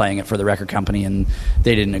started playing it for the record company, and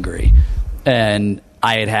they didn't agree. And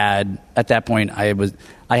I had at that point, I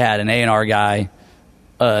had an A&R guy,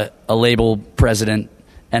 a label president,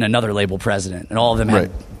 and another label president, and all of them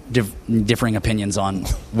had differing opinions on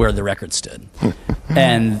where the record stood.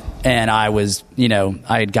 and I was,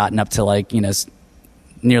 I had gotten up to like,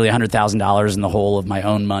 nearly $100,000 in the hole of my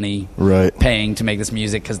own money, paying to make this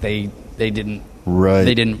music because they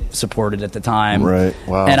didn't support it at the time. Right.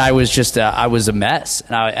 Wow. And I was just I was a mess,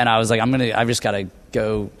 and I was like, I've just got to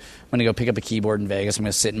go. I'm gonna go pick up a keyboard in Vegas. I'm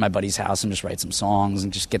gonna sit in my buddy's house and just write some songs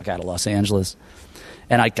and just get out of Los Angeles.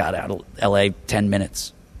 And I got out of LA 10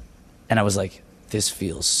 minutes, and I was like, this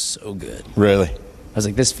feels so good. Really? I was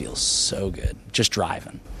like, this feels so good, just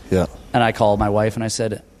driving. Yeah. And I called my wife and I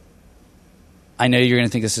said, I know you're going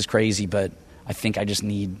to think this is crazy, but I think I just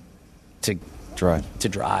need to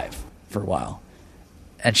drive for a while.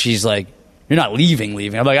 And she's like, you're not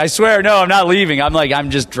leaving. I'm like, I swear, no, I'm not leaving. I'm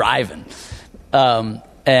just driving.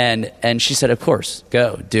 And she said, of course,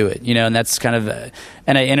 go do it. And that's kind of,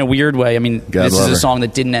 and in a weird way, I mean, this is a song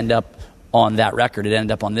that didn't end up on that record. It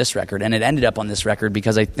ended up on this record, and it ended up on this record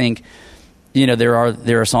because I think, there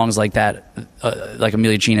are songs like that, like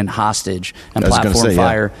Amelia Jean and Hostage and Platform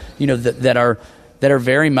Fire, that are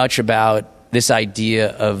very much about this idea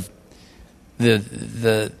of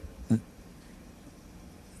the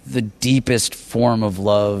deepest form of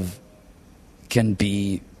love can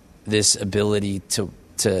be this ability to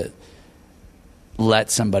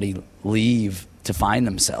let somebody leave to find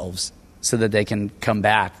themselves so that they can come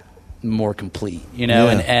back more complete,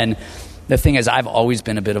 and the thing is, I've always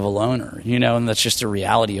been a bit of a loner, and that's just a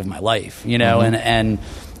reality of my life, and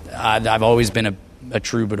I've always been a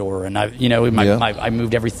troubadour, and I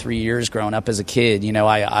moved every 3 years growing up as a kid.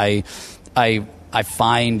 I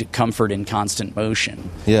find comfort in constant motion.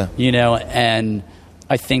 Yeah. And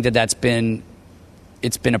I think it's been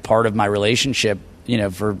a part of my relationship,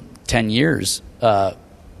 for 10 years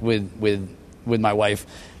with my wife,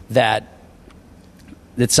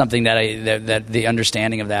 that's something that the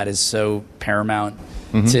understanding of that is so paramount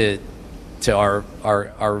to our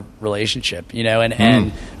relationship,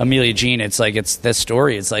 and Amelia Jean, it's this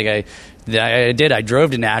story. It's like I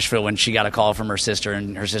drove to Nashville when she got a call from her sister,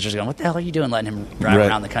 and her sister's going, what the hell are you doing letting him drive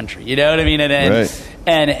around the country? You know what I mean?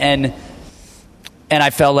 And I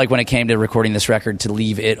felt like when it came to recording this record, to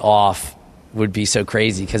leave it off would be so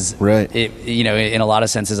crazy because in a lot of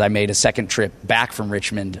senses, I made a second trip back from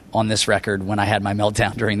Richmond on this record when I had my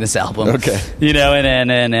meltdown during this album. Okay.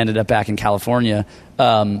 And ended up back in California,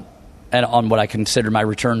 and on what I consider my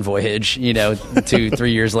return voyage,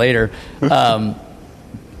 2-3 years later. But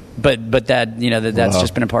that that's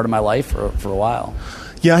just been a part of my life for a while.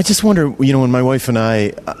 Yeah, I just wonder, when my wife and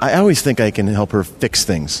I always think I can help her fix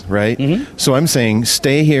things, right? Mm-hmm. So I'm saying,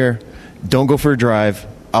 stay here, don't go for a drive,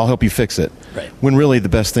 I'll help you fix it. Right. When really the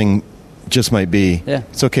best thing just might be,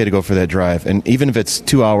 it's okay to go for that drive. And even if it's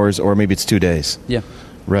 2 hours or maybe it's 2 days. Yeah.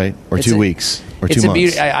 Right? Or 2 weeks or 2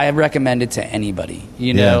 months. I recommend it to anybody.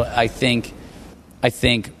 I think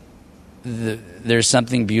there's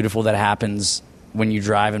something beautiful that happens when you're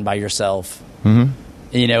driving by yourself. Mm-hmm.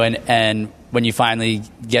 And when you finally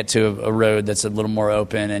get to a road that's a little more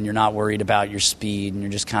open and you're not worried about your speed and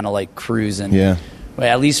you're just kind of like cruising. Yeah. Well,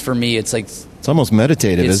 at least for me, it's like... It's almost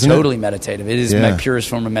meditative, isn't it? It's totally meditative. It is my purest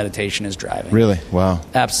form of meditation is driving. Really? Wow.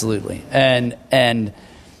 Absolutely. And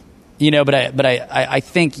but I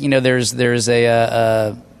think, there's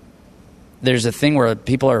a thing where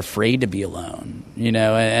people are afraid to be alone,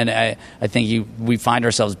 and I think we find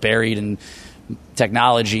ourselves buried in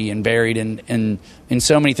technology and buried in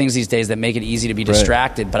so many things these days that make it easy to be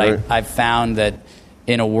distracted. But I've found that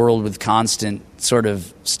in a world with constant sort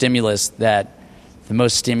of stimulus, that the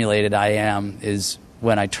most stimulated I am is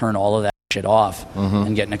when I turn all of that shit off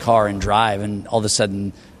and get in a car and drive, and all of a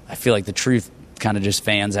sudden I feel like the truth kind of just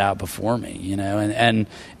fans out before me, and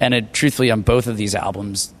truthfully, on both of these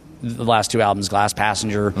albums, the last 2 albums, Glass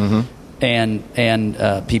Passenger and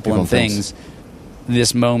People and Things,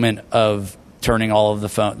 this moment of turning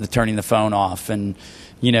the phone off and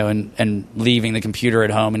leaving the computer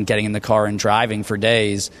at home and getting in the car and driving for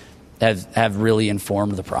days have really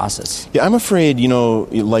informed the process. Yeah, I'm afraid,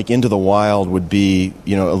 like Into the Wild would be,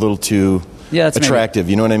 a little too attractive.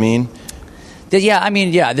 You know what I mean? Yeah, I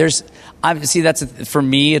mean, yeah. For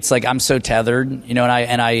me, it's like I'm so tethered, and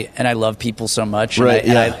I love people so much, right?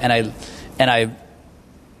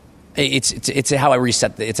 It's how I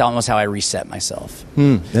reset. It's almost how I reset myself.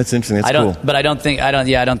 That's interesting. That's cool. But I don't think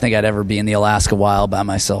I'd ever be in the Alaska wild by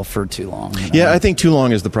myself for too long. Yeah, I think too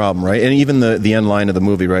long is the problem, right? And even the end line of the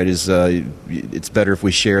movie, right, is it's better if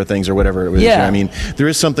we share things or whatever it was. Yeah. I mean, there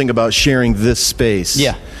is something about sharing this space.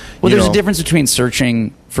 Yeah. Well, there's a difference between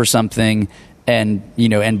searching for something and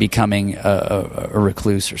becoming a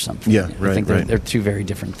recluse or something. Yeah, right. I think they're two very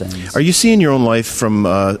different things. Are you seeing your own life from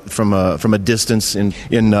a distance in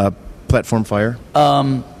Platform Fire?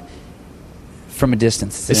 From a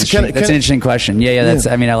distance. That's an interesting question. Yeah. That's.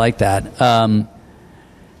 I mean, I like that.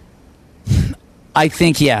 I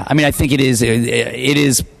think. Yeah. I mean, I think it is. It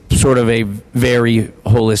is sort of a very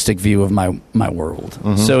holistic view of my world.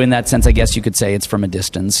 Mm-hmm. So in that sense, I guess you could say it's from a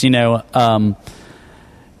distance.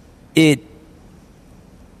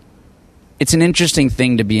 It's an interesting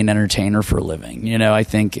thing to be an entertainer for a living. I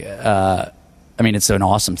think, it's an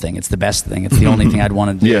awesome thing. It's the best thing. It's the only thing I'd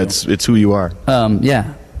want to do. Yeah, it's who you are.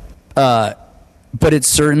 Yeah. But it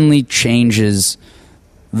certainly changes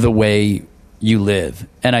the way you live.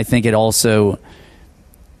 And I think it also,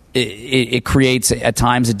 it creates at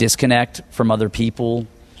times a disconnect from other people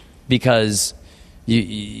because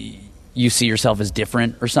you see yourself as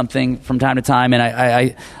different or something from time to time. And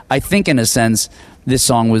I think in a sense, this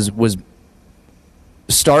song was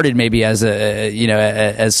started maybe as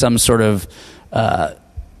as some sort of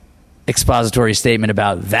expository statement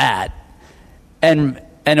about that, and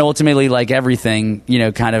ultimately, like everything,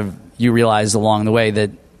 kind of you realize along the way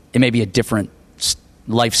that it may be a different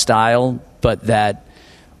lifestyle, but that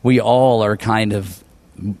we all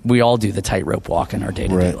do the tightrope walk in our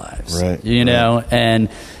day-to-day lives, right?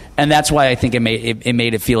 And that's why I think it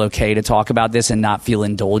made it feel okay to talk about this and not feel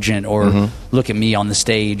indulgent or look at me on the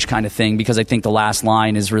stage kind of thing, because I think the last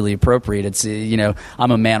line is really appropriate. It's,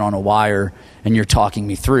 I'm a man on a wire and you're talking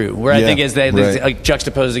me through. Where I think is that like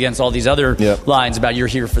juxtaposed against all these other lines about you're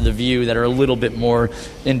here for the view that are a little bit more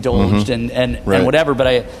indulged and whatever.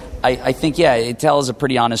 But I think, it tells a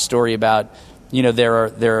pretty honest story about,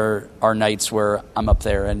 there are nights where I'm up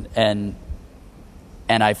there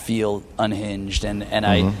and I feel unhinged and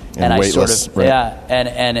I weightless, sort of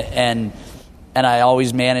and I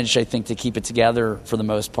always manage, I think, to keep it together for the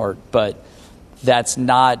most part, but that's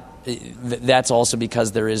also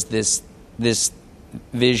because there is this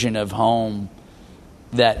vision of home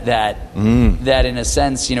that in a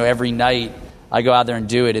sense, every night I go out there and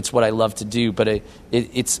do it. It's what I love to do, but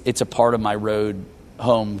it's a part of my road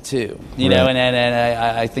home too, and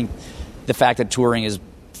I think the fact that touring is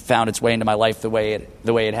found its way into my life the way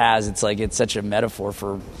it has, it's like it's such a metaphor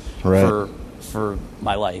for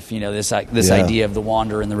my life. This idea of the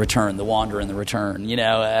wander and the return,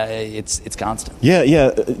 it's constant.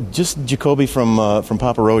 Just Jacoby from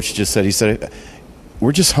Papa Roach just said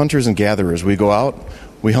we're just hunters and gatherers. We go out,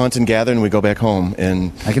 we hunt and gather, and we go back home.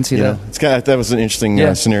 And I can see that. That was an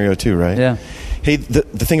interesting scenario too, right? Hey,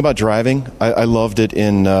 the thing about driving, I loved it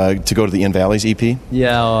in to go to the In Valleys EP.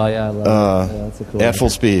 Yeah, I love it. Yeah, that's a cool At full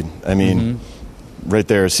speed. I mean, right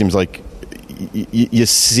there, it seems like you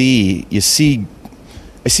see.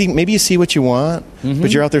 I see. Maybe you see what you want,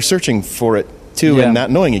 but you're out there searching for it too, and not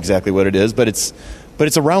knowing exactly what it is. But it's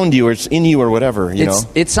around you, or it's in you, or whatever. You know,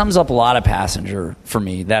 it sums up a lot of Passenger for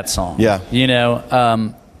me. That song. Yeah. You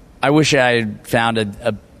know, I wish I had found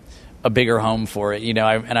a bigger home for it. You know,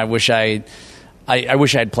 I wish I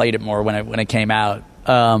wish I had played it more when it came out.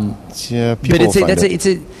 Yeah, people but will find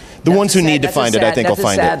it. The ones who need to find it, I think, will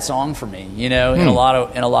find it. That's a sad song for me, you know, in a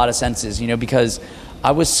lot of senses, you know, because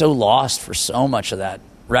I was so lost for so much of that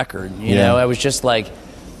record. You know, I was just like,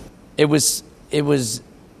 it was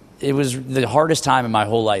the hardest time in my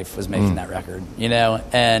whole life was making that record, you know,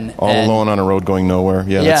 and all alone on a road going nowhere.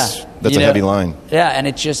 Yeah, that's a heavy line. Yeah, and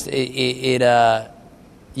it just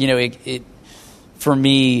you know, it for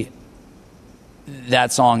me,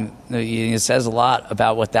 that song, it says a lot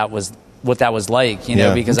about what that was like, you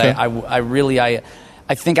know, because okay.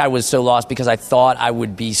 I think I was so lost because I thought I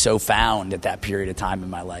would be so found at that period of time in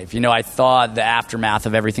my life. You know, I thought the aftermath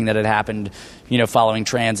of everything that had happened, you know, following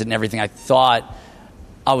transit and everything, I thought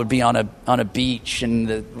I would be on a beach and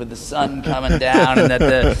with the sun coming down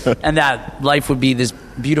and that life would be this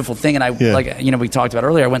beautiful thing. And like, you know, we talked about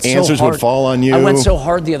earlier, I went Answers so hard. would fall on you. I went so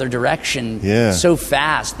hard the other direction so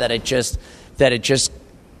fast that it just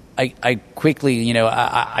I quickly, you know,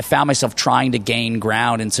 I found myself trying to gain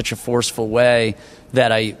ground in such a forceful way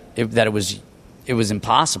that it was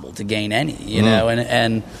impossible to gain any, you know,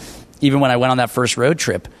 and even when I went on that first road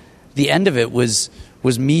trip, the end of it was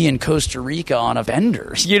me in Costa Rica on a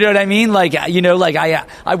Fender. You know what I mean? Like, you know, like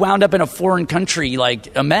I wound up in a foreign country,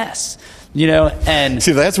 like a mess. You know, and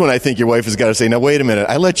see, that's when I think your wife has got to say, "Now, wait a minute.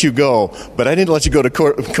 I let you go, but I didn't let you go to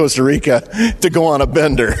Costa Rica to go on a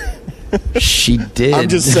bender." She did. I'm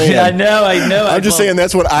just saying. I know. I'm just saying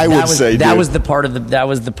that's what I would say. That was the part of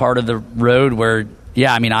the road where,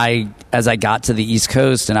 yeah. I mean, as I got to the East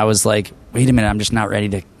Coast, and I was like, wait a minute, I'm just not ready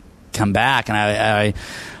to come back. And I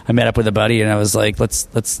met up with a buddy, and I was like, let's.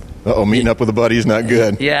 Meeting up with a buddy is not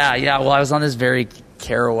good. Yeah. Well, I was on this very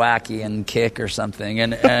Kerouacian kick or something,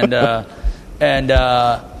 and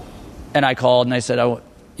I called and I said,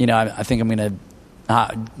 you know, I think I'm going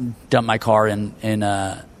to dump my car in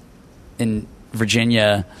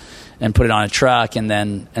Virginia and put it on a truck and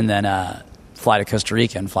then fly to Costa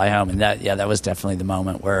Rica and fly home. And that was definitely the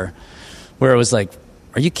moment where it was like,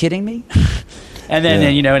 are you kidding me? And then,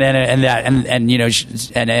 and, you know, and you know,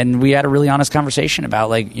 and we had a really honest conversation about,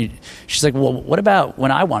 like, she's like, well, what about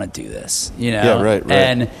when I want to do this? You know? Yeah, right.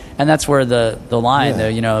 And that's where the line, though,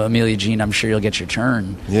 you know, Amelia Jean, I'm sure you'll get your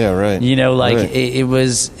turn. Yeah, right. You know, like, right. it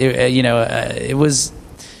was a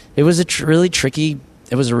really tricky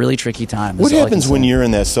time. What happens when you're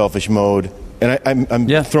in that selfish mode? And I'm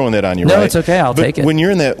throwing that on you, no, right? No, it's okay. I'll take it. When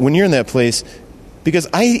you're in that place, because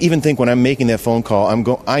I even think when I'm making that phone call,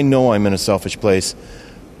 I know I'm in a selfish place,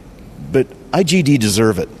 but I GD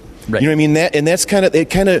deserve it. Right. You know what I mean? That's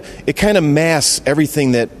it kind of masks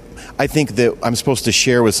everything that I think that I'm supposed to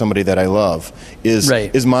share with somebody that I love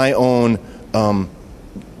is my own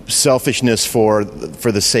selfishness for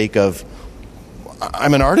the sake of,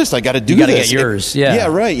 I'm an artist. I got to do this. You got to get yours. Yeah,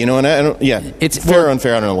 right. You know, and I don't. Yeah, it's fair or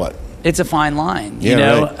unfair. I don't know what. It's a fine line, you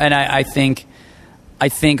know. Right. And I think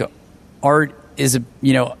art is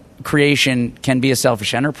creation can be a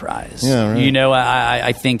selfish enterprise. Yeah, right. You know,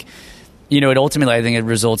 I think, you know, it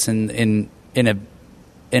results in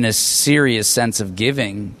a serious sense of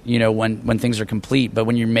giving. You know, when things are complete. But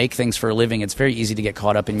when you make things for a living, it's very easy to get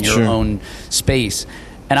caught up in your own space.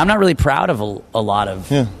 And I'm not really proud of a lot of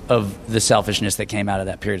the selfishness that came out of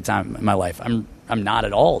that period of time in my life. I'm not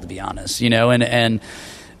at all, to be honest. You know, and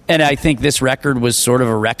I think this record was sort of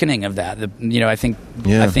a reckoning of that. I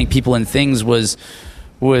think People and Things was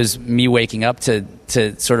me waking up to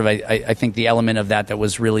sort of I think the element of that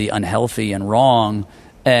was really unhealthy and wrong,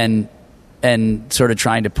 and sort of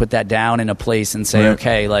trying to put that down in a place and say,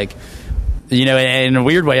 okay, like, you know, in a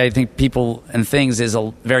weird way, I think People and Things is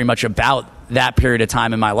very much about that period of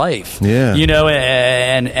time in my life. Yeah. You know,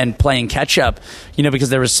 and playing catch up, you know, because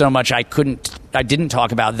there was so much I didn't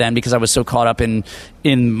talk about then because I was so caught up in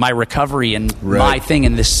my recovery and my thing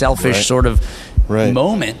in this selfish sort of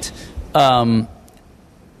moment,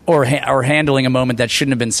 or handling a moment that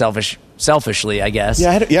shouldn't have been selfishly, I guess.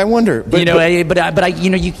 Yeah, I wonder. But, you know, but I you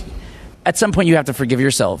know, you at some point you have to forgive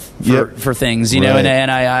yourself for things, you know,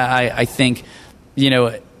 and I think, you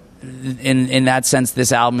know, in that sense,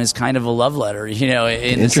 this album is kind of a love letter,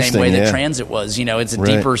 in the same way that Transit was. It's a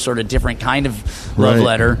deeper, sort of different kind of love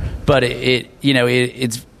letter, but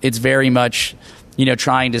it's very much,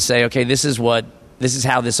 trying to say, okay, this is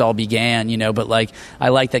how this all began, but like, I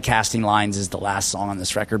like that Casting Lines is the last song on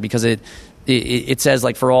this record, because it says,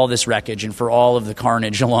 like, for all this wreckage and for all of the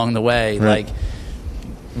carnage along the way, like,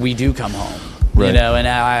 we do come home, and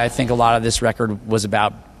I think a lot of this record was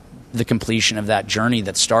about the completion of that journey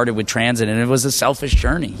that started with Transit, and it was a selfish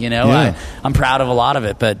journey. I'm proud of a lot of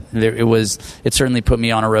it, but it certainly put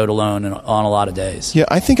me on a road alone and on a lot of days. Yeah,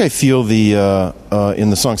 I think I feel in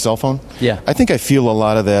the song Cell Phone. Yeah, I think I feel a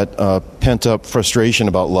lot of that pent up frustration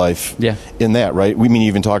about life. Yeah, in that, right? We mean,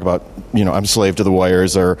 even talk about, I'm slave to the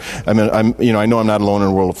wires, or I know I'm not alone in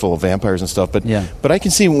a world full of vampires and stuff, but I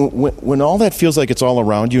can see when all that feels like it's all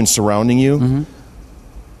around you and surrounding you. Mm-hmm.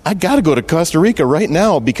 I got to go to Costa Rica right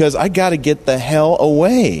now because I got to get the hell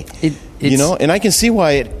away. And I can see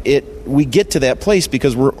why we get to that place,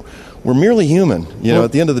 because we're merely human,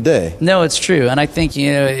 at the end of the day. No, it's true. And I think,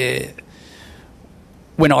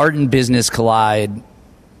 when art and business collide,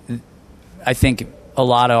 I think a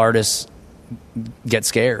lot of artists get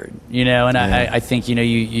scared, and I think,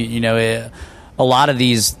 a lot of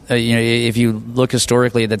these, if you look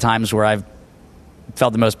historically at the times where I've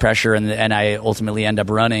felt the most pressure and I ultimately end up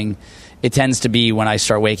running, it tends to be when I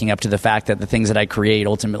start waking up to the fact that the things that I create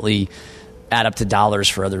ultimately add up to dollars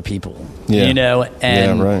for other people. And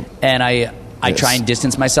I try and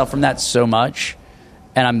distance myself from that so much,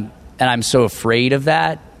 and I'm so afraid of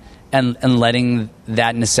that, and letting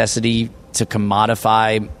that necessity to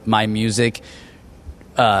commodify my music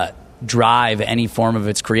drive any form of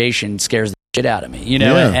its creation scares the shit out of me,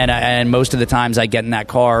 and most of the times I get in that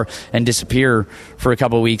car and disappear for a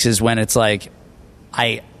couple of weeks is when it's like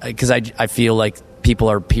because I feel like people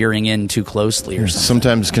are peering in too closely or something.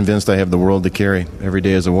 Sometimes convinced I have the world to carry. Every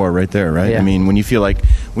day is a war, right there, right? I mean, when you feel like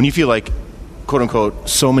quote unquote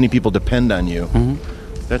so many people depend on you,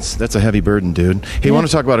 that's a heavy burden, dude. Hey, I want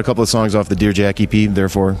to talk about a couple of songs off the Dear Jack EP,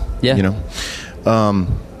 therefore,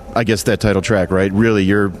 I guess that title track, right? Really,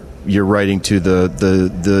 you're writing to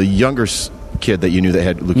the younger kid that you knew that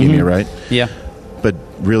had leukemia, right? Yeah. But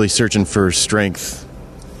really searching for strength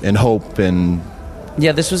and hope, and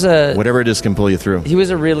this was whatever it is can pull you through. He was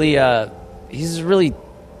he's a really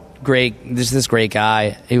great, this great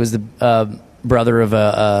guy. He was the brother of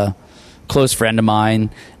a close friend of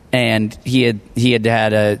mine, and he had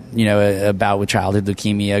a bout with childhood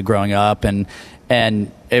leukemia growing up, and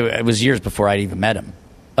it was years before I'd even met him.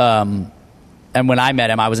 And when I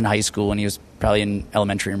met him, I was in high school, and he was probably in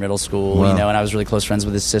elementary or middle school. Wow. And I was really close friends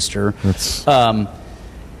with his sister. And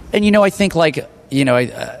I think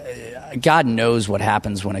God knows what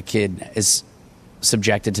happens when a kid is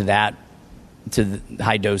subjected to the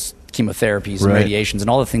high dose chemotherapies and radiations and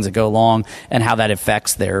all the things that go along, and how that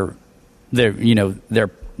affects their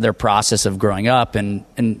process of growing up and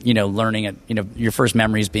learning it. Your first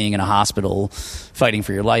memories being in a hospital, fighting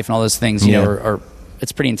for your life, and all those things. Are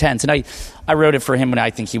it's pretty intense. And I wrote it for him when I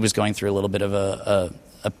think he was going through a little bit of a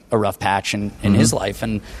rough patch in his life,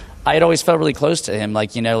 and I had always felt really close to him.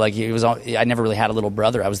 He was. I never really had a little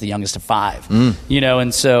brother. I was the youngest of 5.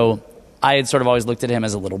 And so I had sort of always looked at him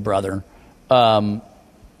as a little brother. And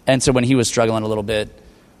so when he was struggling a little bit,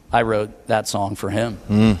 I wrote that song for him.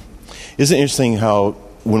 Isn't it interesting how,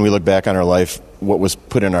 when we look back on our life, what was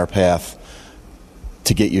put in our path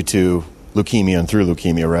to get you to leukemia and through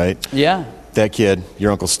leukemia, right? Yeah. That kid,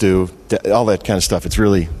 your Uncle Stu, all that kind of stuff. It's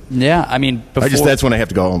really... Yeah, I mean... that's when I have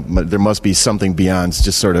to go, there must be something beyond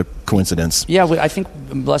just sort of coincidence. Yeah, I think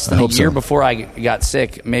less than a year before I got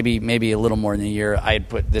sick, maybe a little more than a year, I had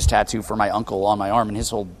put this tattoo for my uncle on my arm, and his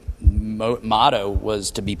whole motto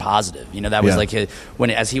was to be positive. That was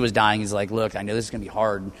as he was dying, he's like, look, I know this is going to be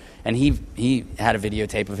hard. And he had a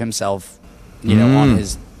videotape of himself, on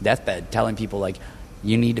his deathbed, telling people,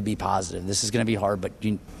 you need to be positive. This is going to be hard, but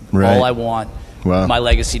all I want my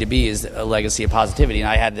legacy to be is a legacy of positivity. And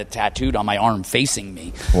I had that tattooed on my arm facing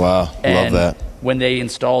me. Wow, and love that. When they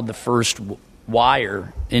installed the first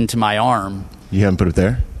wire into my arm... You haven't put it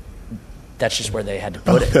there? That's just where they had to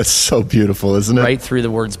put it. That's so beautiful, isn't it? Right through the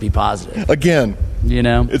words, be positive. Again.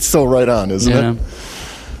 It's so right on, isn't it?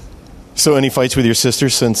 So any fights with your sister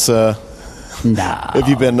since... No. Have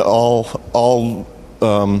you been all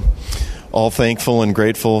thankful and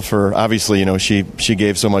grateful for, obviously, she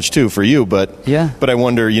gave so much too for you, but I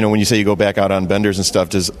wonder, when you say you go back out on benders and stuff,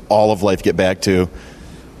 does all of life get back to,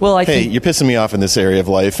 well, I think, you're pissing me off in this area of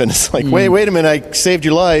life, and it's like, wait a minute, I saved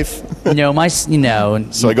your life.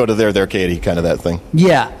 So I go to there, Katie, kind of that thing.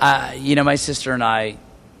 Yeah, my sister and I,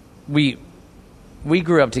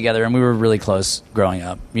 grew up together, and we were really close growing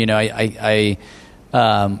up. You know,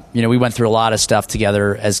 we went through a lot of stuff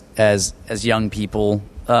together as young people.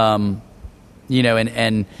 You know,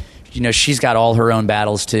 and you know, she's got all her own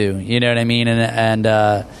battles too. You know what I mean? And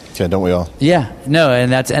yeah, don't we all? Yeah, no,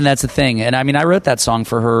 and that's the thing. And I mean, I wrote that song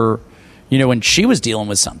for her, you know, when she was dealing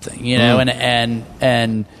with something, you know, and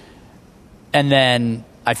then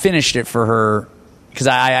I finished it for her because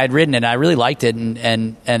I'd written it and I really liked it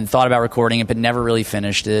and thought about recording it, but never really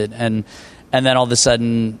finished it. And then all of a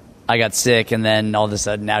sudden I got sick, and then all of a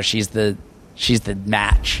sudden now she's the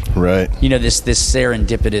match. Right. You know, this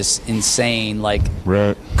serendipitous, insane, like,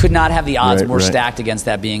 right. Could not have the odds Right, more right. stacked against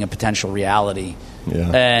that being a potential reality.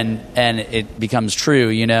 Yeah. And it becomes true,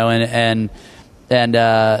 you know, and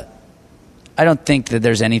I don't think that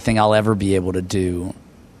there's anything I'll ever be able to do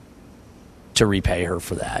to repay her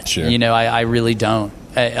for that. Sure. You know, I really don't.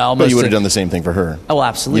 I almost, But you would have done the same thing for her. Oh,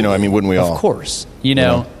 absolutely. You know, I mean, wouldn't we all? Of course. You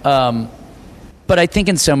know, but I think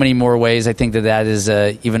in so many more ways, I think that is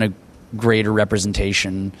even a greater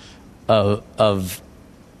representation of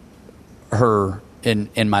her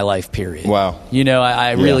in my life period. Wow. You know,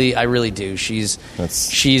 I really do. She's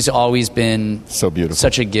always been so beautiful,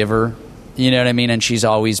 such a giver. You know what I mean? And she's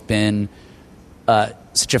always been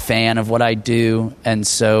such a fan of what I do, and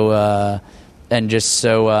so and just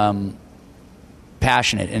so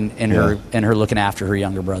passionate in her looking after her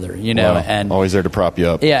younger brother. You know, Wow. and always there to prop you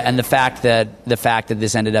up. yeah, and the fact that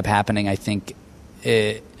this ended up happening, I think,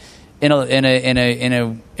 in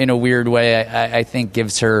a weird way, I think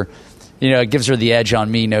gives her, you know, it gives her the edge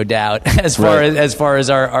on me, no doubt, as far as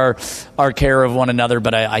our care of one another.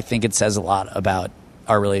 But I think it says a lot about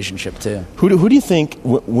our relationship too. Who do you think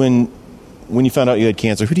when you found out you had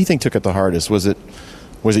cancer? Who do you think took it the hardest? Was it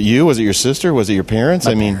you? Was it your sister? Was it your parents?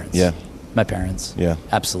 Parents. Yeah, My parents. Yeah,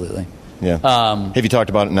 Absolutely. yeah. Have you talked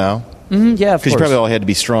about it now? Yeah, of Because you course. probably all had to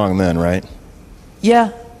be strong then, right?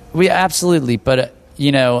 Yeah, we absolutely. But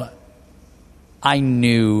you know, I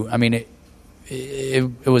knew. I mean,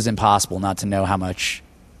 it was impossible not to know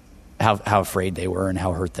how afraid they were and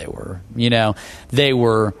how hurt they were. You know, they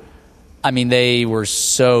were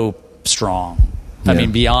so strong. I Yeah.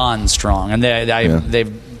 mean, beyond strong, and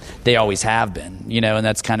they always have been. You know, and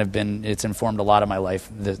that's kind of been, it's informed a lot of my life.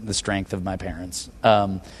 The strength of my parents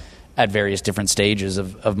at various different stages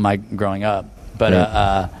of my growing up,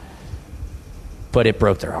 but. But it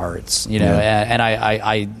broke their hearts, you know, Yeah. and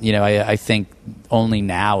I think only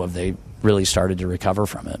now have they really started to recover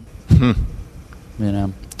from it. You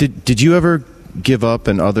know, Did you ever give up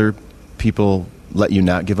and other people let you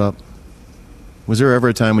not give up? Was there ever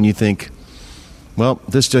a time when you think, well,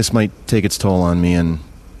 this just might take its toll on me? And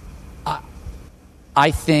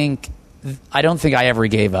I don't think I ever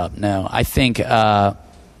gave up. No, I think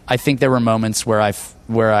there were moments where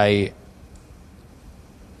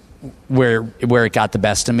it got the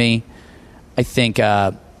best of me. I think,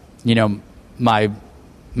 you know, my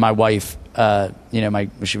wife, you know,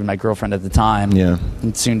 she was my girlfriend at the time, Yeah.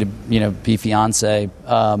 and soon to, you know, be fiance.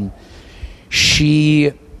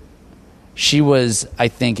 She was, I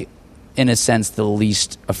think, in a sense, the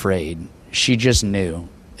least afraid. She just knew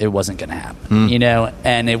it wasn't going to happen, you know,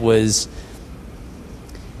 and her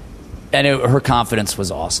confidence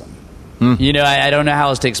was awesome. You know, I don't know how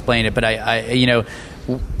else to explain it, but I you know.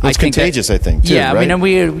 it's contagious, I think, too, yeah, right? I mean,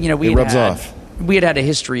 we It rubs off. We had a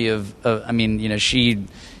history of I mean, you know, she,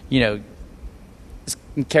 you know,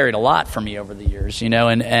 carried a lot for me over the years, you know,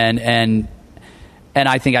 and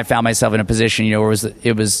I think I found myself in a position, you know, where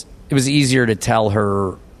it was easier to tell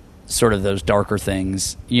her sort of those darker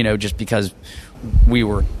things, you know, just because we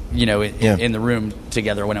were, you know, in the room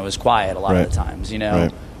together when it was quiet a lot of the times, you know.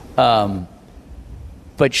 Right.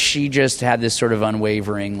 But she just had this sort of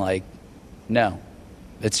unwavering, like, no,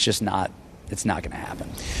 it's not going to happen.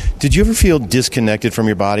 Did you ever feel disconnected from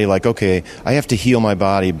your body? Like, okay, I have to heal my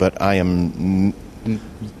body, but I am...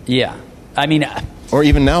 Yeah. I mean... Or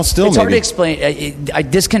even now still, it's maybe. hard to explain.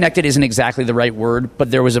 Disconnected isn't exactly the right word, but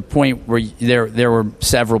there was a point where there were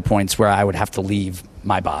several points where I would have to leave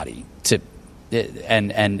my body to...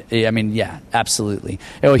 And I mean, yeah, absolutely.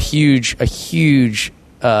 You know, a huge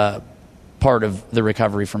part of the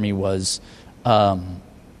recovery for me was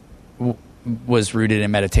rooted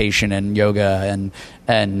in meditation and yoga,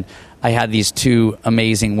 and I had these two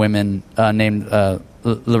amazing women named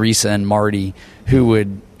Larissa and Marty who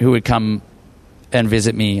would come and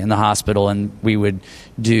visit me in the hospital, and we would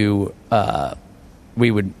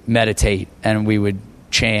meditate, and we would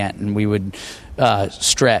chant, and we would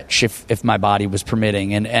stretch if my body was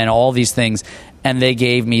permitting, and all these things, and they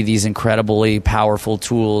gave me these incredibly powerful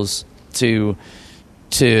tools to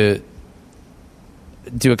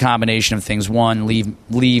do a combination of things. One,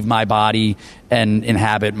 leave my body and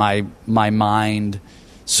inhabit my mind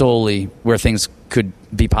solely where things could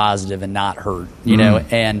be positive and not hurt, you know,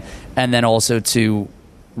 and then also to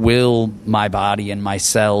will my body and my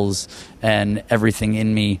cells and everything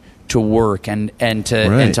in me to work and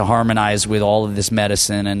to harmonize with all of this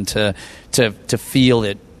medicine and to feel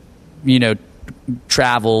it, you know,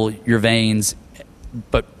 travel your veins,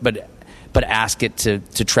 but ask it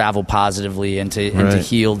to travel positively and to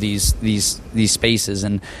heal these spaces,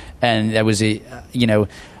 and that was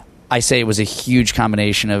I say it was a huge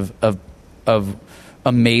combination of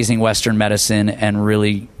amazing Western medicine and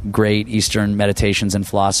really great Eastern meditations and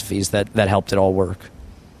philosophies that helped it all work.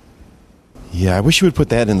 Yeah, I wish you would put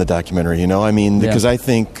that in the documentary, you know? I mean, because I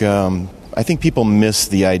think people miss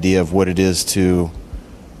the idea of what it is to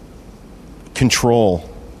control,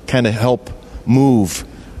 kind of help move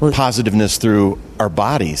positiveness through our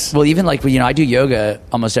bodies. Well, even like, you know, I do yoga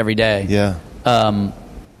almost every day. Yeah.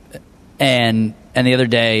 And the other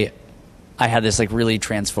day I had this like really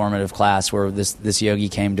transformative class where this yogi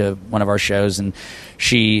came to one of our shows, and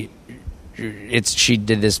she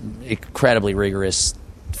did this incredibly rigorous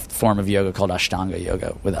form of yoga called Ashtanga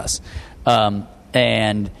yoga with us.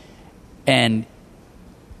 And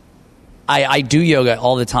I do yoga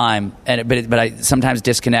all the time, but I sometimes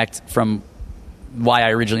disconnect from why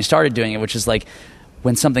I originally started doing it, which is like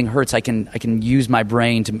when something hurts, I can use my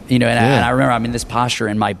brain to, you know. And I remember I'm in this posture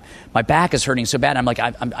and my back is hurting so bad. I'm like,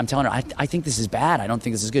 I'm telling her, I think this is bad. I don't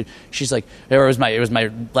think this is good. She's like, it was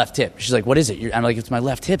my left hip. She's like, what is it? I'm like, it's my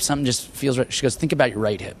left hip. Something just feels right. She goes, think about your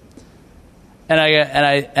right hip. And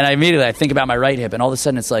I immediately think about my right hip, and all of a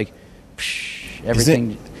sudden it's like,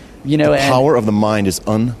 everything. You know, the power of the mind is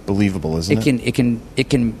unbelievable, isn't it? It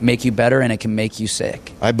can make you better, and it can make you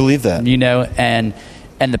sick. I believe that. You know, and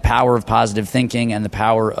the power of positive thinking and the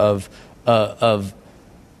power of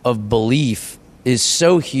belief is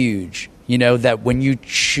so huge. You know, that when you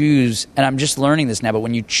choose, and I'm just learning this now, but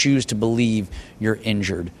when you choose to believe you're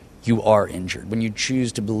injured, you are injured. When you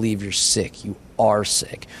choose to believe you're sick, you are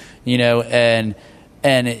sick. You know, and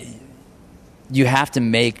you have to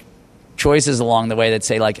make choices along the way that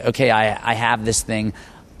say like, okay, I have this thing,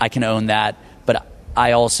 I can own that, but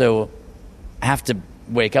I also have to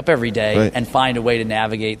wake up every day and find a way to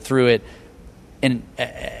navigate through it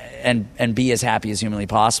and be as happy as humanly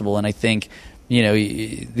possible. And I think, you know,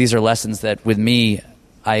 these are lessons that with me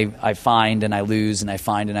I find and I lose, and I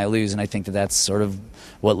find and I lose, and I think that's sort of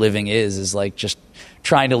what living is like just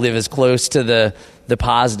trying to live as close to the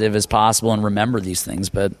positive as possible and remember these things.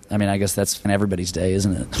 But I mean, I guess that's in everybody's day,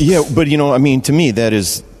 isn't it? Yeah, but you know, I mean, to me,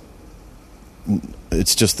 it's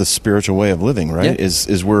just the spiritual way of living, right?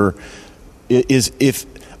 Yeah.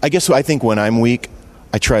 I guess I think when I'm weak,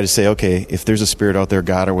 I try to say, okay, if there's a spirit out there,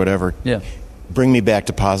 God or whatever, bring me back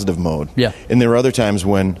to positive mode. Yeah. And there are other times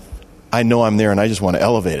when I know I'm there and I just want to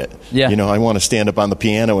elevate it. Yeah. You know, I want to stand up on the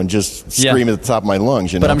piano and just scream at the top of my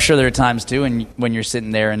lungs. You know? But I'm sure there are times too when you're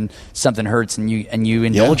sitting there and something hurts and you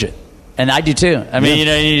indulge it, and I do too. I mean, you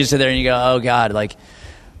know, you just sit there and you go, oh God, like,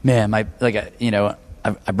 man, I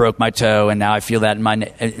broke my toe and now I feel that in my knee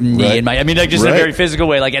and I mean, like just in a very physical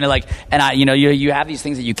way, like, and I, you know, you have these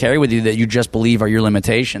things that you carry with you that you just believe are your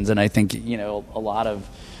limitations, and I think, you know, a lot of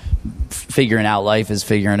figuring out life is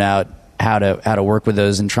figuring out how to work with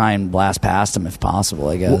those and try and blast past them if possible,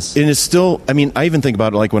 I guess. Well, and it's still, I mean, I even think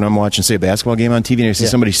about it like when I'm watching, say, a basketball game on TV and I see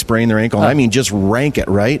somebody spraying their ankle. I mean, just rank it,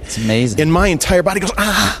 right? It's amazing. And my entire body goes,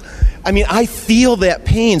 ah! I mean, I feel that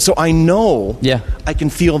pain, so I know I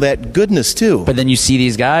can feel that goodness too. But then you see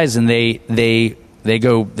these guys and they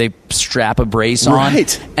strap a brace on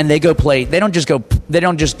and they go play. They don't just go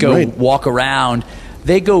walk around.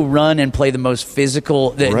 They go run and play the most physical,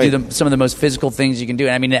 do some of the most physical things you can do.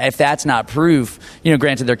 And I mean, if that's not proof, you know,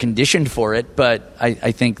 granted they're conditioned for it, but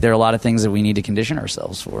I think there are a lot of things that we need to condition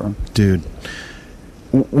ourselves for. Dude,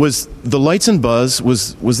 was The Lights and Buzz,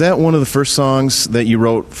 was that one of the first songs that you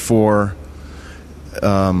wrote for,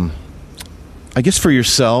 I guess for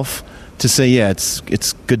yourself, to say, yeah,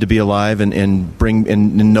 it's good to be alive and bring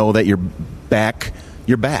and know that you're back.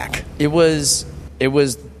 You're back. It was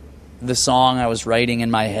the song I was writing in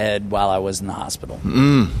my head while I was in the hospital.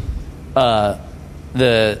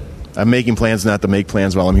 I'm making plans not to make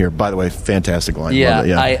plans while I'm here. By the way, fantastic line.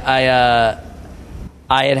 Yeah,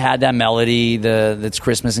 I had that melody, that's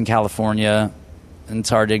Christmas in California, and it's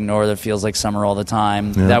hard to ignore that feels like summer all the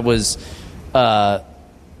time. Yeah.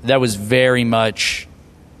 That was very much,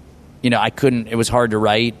 you know, it was hard to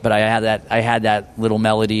write, but I had that little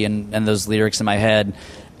melody and those lyrics in my head.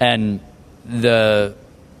 And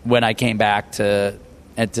when I came back to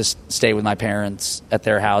stay with my parents at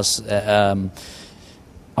their house,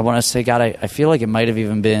 I want to say, God, I feel like it might have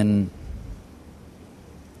even been.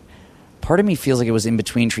 Part of me feels like it was in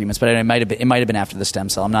between treatments, but it might have been after the stem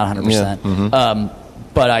cell. I'm not 100%. Yeah. Mm-hmm.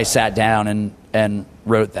 But I sat down and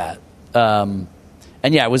wrote that. And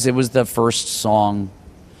yeah, it was the first song.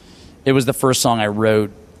 It was the first song I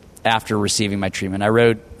wrote after receiving my treatment. I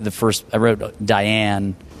wrote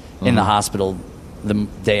Diane in the hospital the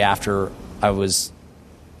day after I was,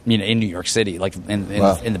 in New York City, like in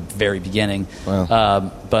the very beginning.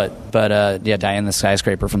 Wow. Yeah, Diane the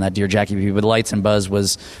Skyscraper from that Dear Jackie Baby with Lights and Buzz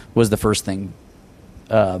was the first thing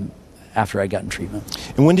after I'd gotten treatment.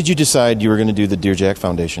 And when did you decide you were going to do the Dear Jack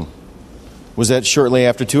Foundation? Was that shortly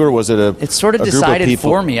after too, or was it a? It sort of a group decided people?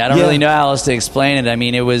 for me. I don't really know how else to explain it. I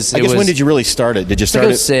mean, it was. I guess when did you really start it? Did you start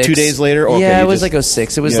like it 06. 2 days later? Or Yeah, it was like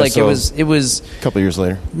 06. It was it was a couple years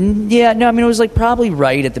later. Yeah, no, I mean it was like probably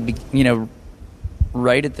right at the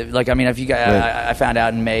right at the if you guys, Right. I found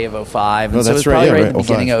out in May of 05, and No, so it that's was probably right, at the 05.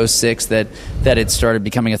 beginning of 06 that it started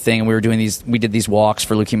becoming a thing. And we did these walks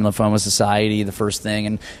for Leukemia Lymphoma Society, the first thing,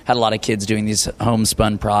 and had a lot of kids doing these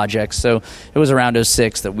homespun projects. So it was around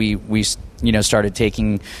 06 that we started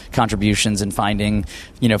taking contributions and finding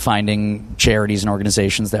charities and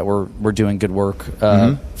organizations that were doing good work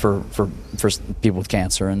for people with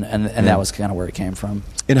cancer, and that was kind of where it came from.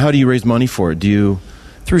 And how do you raise money for it? Do you?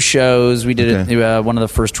 Through shows. We did Okay. it one of the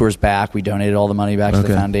first tours back. We donated all the money back to the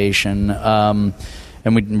Okay. foundation. And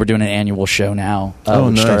we're doing an annual show now. Oh,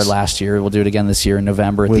 which nice. started last year. We'll do it again this year in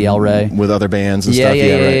November at With the El Rey. with other bands and Yeah, stuff.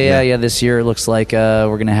 yeah. This year it looks like we're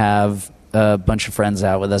going to have a bunch of friends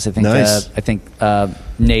out with us. I think Nice.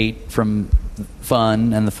 Nate from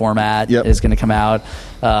Fun and the Format Yep. is going to come out,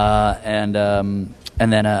 and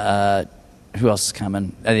then who else is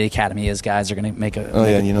coming? The Academy guys are going to make an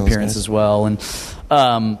those appearance guys. as well, and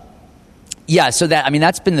so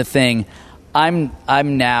that's been the thing. I'm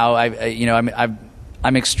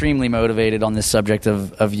extremely motivated on this subject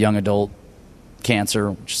of young adult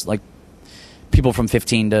cancer, just like people from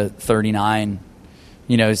 15 to 39.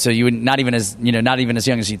 So you would not even as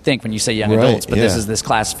young as you'd think when you say young Right, adults, but yeah. this is this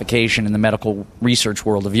classification in the medical research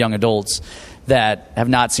world of young adults that have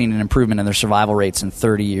not seen an improvement in their survival rates in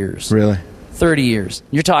 30 years. Really? 30 years.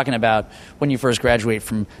 You're talking about when you first graduate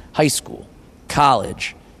from high school,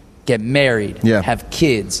 college, get married, Yeah. have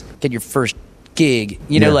kids, get your first gig,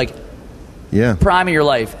 Yeah. Yeah. prime of your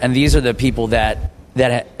life. And these are the people that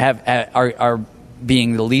are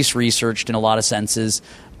being the least researched in a lot of senses,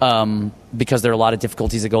 because there are a lot of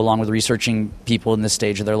difficulties that go along with researching people in this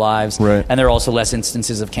stage of their lives. Right. And there are also less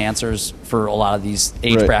instances of cancers for a lot of these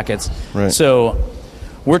age Right. brackets. Right. So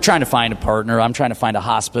we're trying to find a partner. I'm trying to find a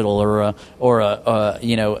hospital or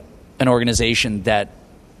an organization that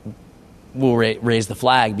will raise the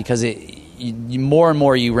flag, because more and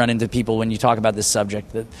more you run into people when you talk about this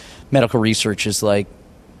subject that medical research is like,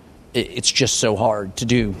 it's just so hard to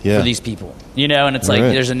do Yeah. for these people, and it's like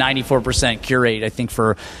Right. there's a 94% cure rate, I think,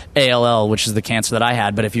 for ALL, which is the cancer that I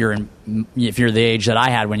had. But if you're the age that I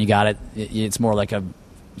had when you got it, it's more like a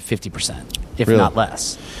 50%, if Really? not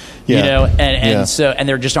less. Yeah. And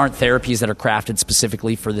there just aren't therapies that are crafted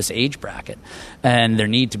specifically for this age bracket, and there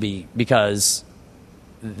need to be, because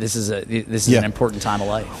this is Yeah. an important time of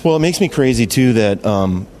life. Well, it makes me crazy too that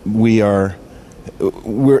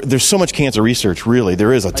there's so much cancer research. Really,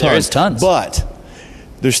 there is a ton. There is tons. But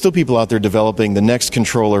there's still people out there developing the next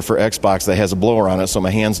controller for Xbox that has a blower on it, so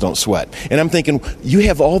my hands don't sweat. And I'm thinking, you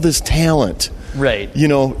have all this talent. Right.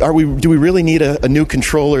 Do we really need a new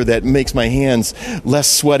controller that makes my hands less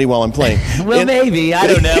sweaty while I'm playing? Well, maybe. I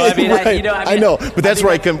don't know. I mean, Right. I know, but that's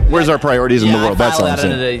where I come. Where's our priorities in the world? I That's file all I'm that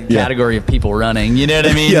under saying. the category of people running. You know what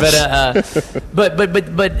I mean? Yes.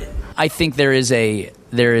 But I think there's a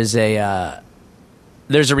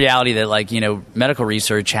reality that medical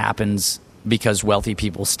research happens because wealthy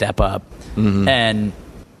people step up and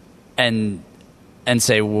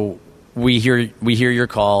say, well, we hear your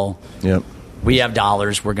call. Yep. We have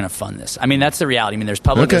dollars. We're going to fund this. I mean, that's the reality. I mean, there's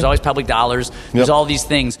always public dollars. There's Yep. all these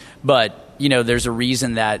things, but there's a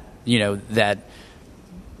reason that that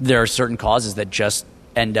there are certain causes that just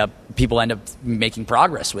people end up making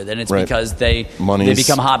progress with it. And it's Right. because they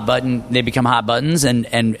become hot buttons,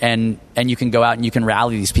 and you can go out and you can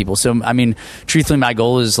rally these people. So I mean, truthfully, my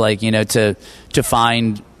goal is to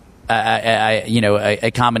find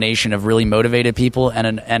a combination of really motivated people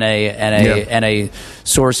and a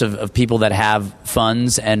source of people that have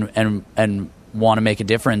funds and want to make a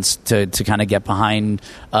difference to kind of get behind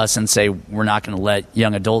us and say, we're not going to let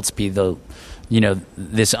young adults be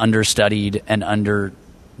this understudied and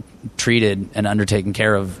undertreated and undertaken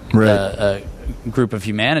care of group of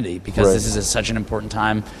humanity, because Right. this is such an important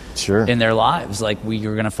time Sure. in their lives. Like, we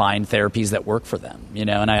are going to find therapies that work for them, you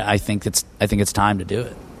know. And I think it's time to do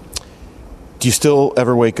it. Do you still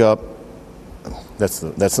ever wake up? That's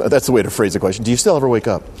the way to phrase the question. Do you still ever wake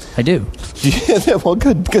up? I do. Well,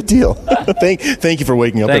 good deal. Thank you for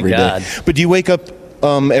waking up Thank every day. God. But do you wake up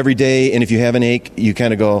every day, and if you have an ache, you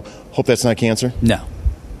kind of go, "Hope that's not cancer"? No,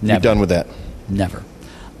 never. You're done with that. Never.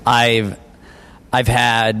 I've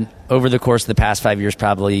had, over the course of the past 5 years,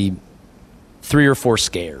 probably 3 or 4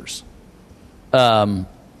 scares.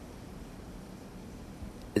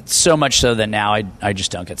 So much so that now I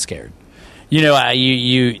just don't get scared. You know,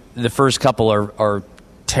 the first couple are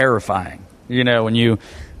terrifying. You know, when you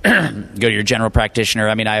go to your general practitioner.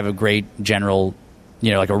 I mean, I have a great general,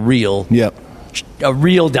 you know, like a real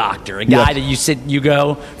doctor, a guy that you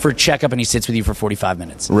go for a checkup and he sits with you for 45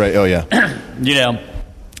 minutes. Right. Oh yeah. You know,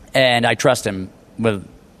 and I trust him. I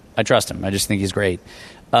just think he's great.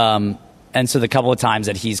 And so the couple of times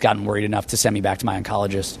that he's gotten worried enough to send me back to my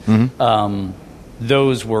oncologist,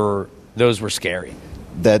 those were scary.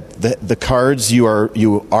 That the cards you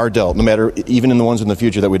are dealt, no matter, even in the ones in the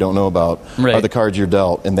future that we don't know about, Right. are the cards you're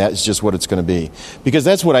dealt, and that's just what it's going to be. Because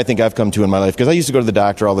that's what I think I've come to in my life. Because I used to go to the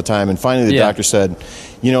doctor all the time, and finally the doctor said,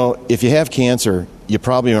 you know, if you have cancer, you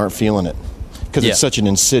probably aren't feeling it. Because it's such an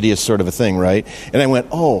insidious sort of a thing, right? And I went,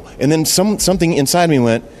 oh, and then something inside me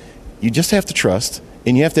went, you just have to trust,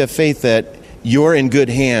 and you have to have faith that you're in good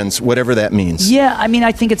hands, whatever that means. Yeah, I mean,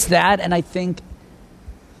 I think it's that, and I think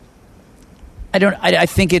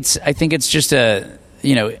it's just a,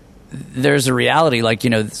 you know, there's a reality, like, you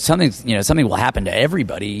know, something will happen to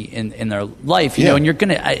everybody in their life, you know, and you're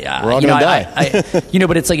gonna, we're all gonna die. you know,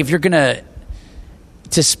 but it's like, if you're gonna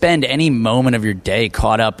to spend any moment of your day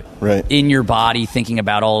caught up in your body thinking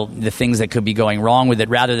about all the things that could be going wrong with it,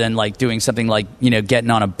 rather than like doing something like, you know,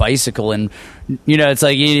 getting on a bicycle and, you know, it's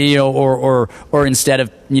like, you know, or instead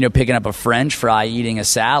of, you know, picking up a French fry, eating a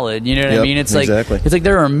salad, you know what I mean? It's exactly. like, it's like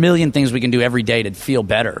there are a million things we can do every day to feel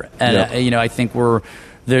better. And, you know, I think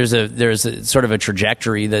there's a sort of a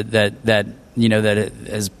trajectory that you know, that it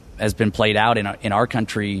has been played out in our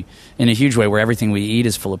country in a huge way, where everything we eat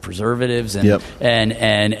is full of preservatives and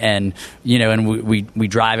and you know, and we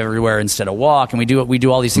drive everywhere instead of walk, and we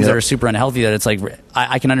do all these things that are super unhealthy, that it's like,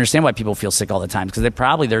 I can understand why people feel sick all the time, because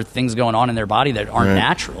there are things going on in their body that aren't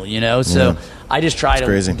natural, you know. So I just try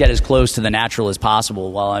to get as close to the natural as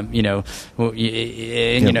possible while I'm, you know,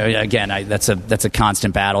 you know, again, that's a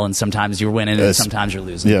constant battle, and sometimes you're winning and sometimes you're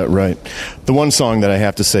losing. Yeah, right. The one song that I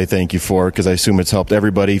have to say thank you for, because I assume it's helped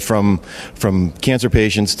everybody from cancer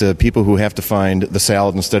patients to people who have to find the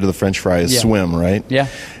salad instead of the French fry, is Swim, right? Yeah.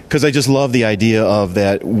 Because I just love the idea of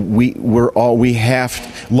that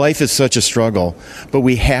life is such a struggle, but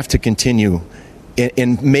we have to continue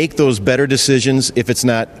and make those better decisions. If it's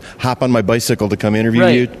not hop on my bicycle to come interview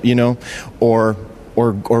you, you know, or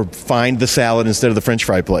find the salad instead of the French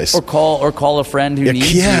fry place, or call a friend who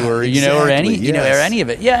needs you, or you know, or any you know, or any of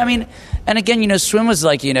it. Yeah, I mean, and again, you know, Swim was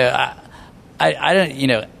like, you know, I don't, you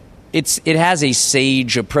know, it has a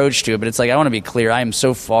sage approach to it, but it's like, I want to be clear, I am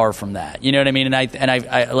so far from that. You know what I mean? And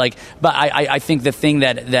I like, but I think the thing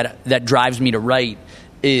that drives me to write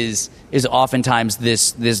is oftentimes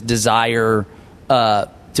this desire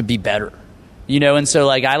to be better. You know, and so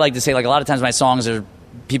like, I like to say, like, a lot of times my songs are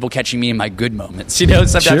people catching me in my good moments, you know.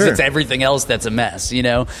 Sometimes it's everything else that's a mess, you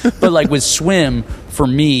know. But like with Swim, for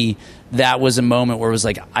me, that was a moment where it was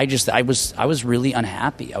like, I was really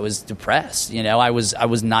unhappy. I was depressed, you know. I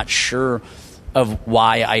was not sure of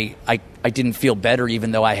why I didn't feel better,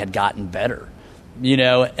 even though I had gotten better, you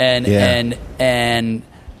know. And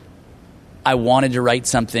I wanted to write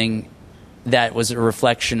something that was a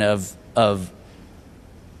reflection of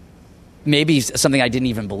maybe something I didn't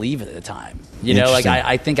even believe at the time. You know, like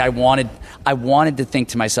I think I wanted to think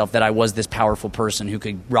to myself that I was this powerful person who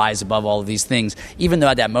could rise above all of these things, even though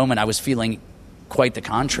at that moment I was feeling quite the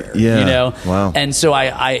contrary. Yeah. You know? Wow. And so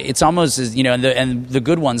it's almost as, you know, and the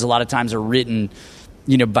good ones a lot of times are written,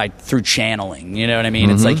 you know, through channeling. You know what I mean?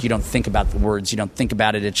 It's like, you don't think about the words, you don't think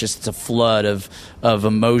about it. It's a flood of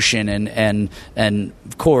emotion and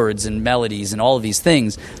chords and melodies and all of these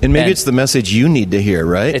things. And maybe it's the message you need to hear,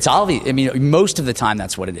 right? It's obvious. I mean, most of the time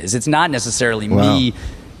that's what it is. It's not necessarily me,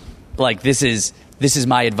 like, this is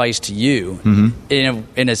my advice to you.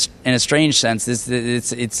 In a strange sense,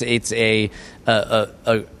 it's a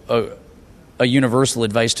universal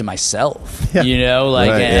advice to myself, you know,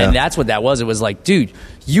 like, and that's what that was. It was like, dude,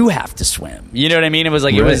 you have to swim. You know what I mean? It was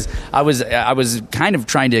like, I was kind of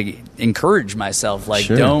trying to encourage myself, like,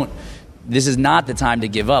 don't, this is not the time to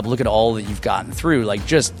give up. Look at all that you've gotten through. Like,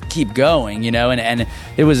 just keep going, you know? And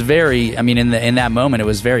it was very, I mean, in that moment, it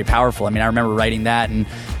was very powerful. I mean, I remember writing that, and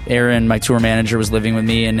Aaron, my tour manager, was living with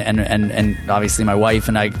me, and obviously my wife,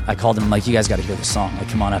 and I called him, like, you guys got to hear this song. Like,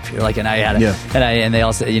 come on up here. Like, and I had it, and they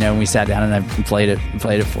all said, you know, and we sat down and I played it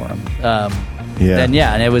for him. And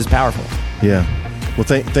it was powerful. Yeah. Well,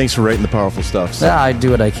 thanks for writing the powerful stuff. So. Yeah, I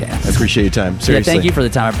do what I can. I appreciate your time. Seriously. Yeah, thank you for the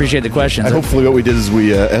time. I appreciate the questions. And hopefully, what we did is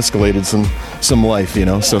we escalated some life, you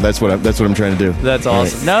know. So that's what I'm trying to do. That's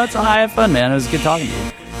awesome. Right. No, it's I had fun, man. It was good talking to you.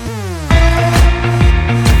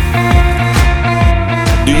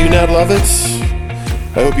 Do you not love it?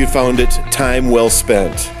 I hope you found it time well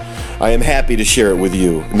spent. I am happy to share it with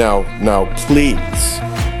you. Now, please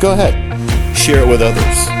go ahead, share it with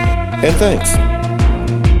others, and thanks.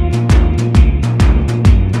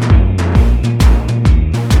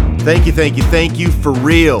 Thank you for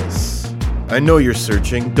reals. I know you're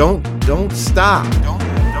searching. Don't stop. Don't.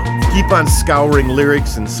 Keep on scouring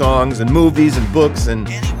lyrics and songs and movies and books and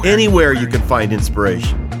anywhere you can find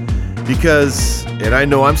inspiration. Because, and I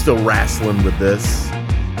know I'm still wrestling with this,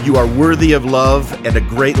 you are worthy of love and a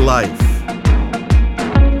great life.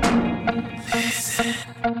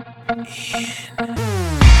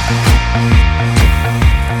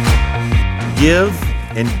 Give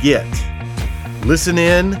and get. Listen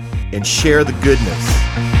in and share the goodness.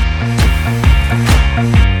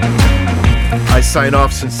 I sign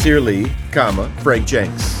off sincerely, Frank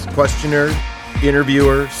Jenks, questioner,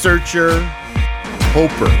 interviewer, searcher,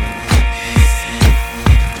 hoper.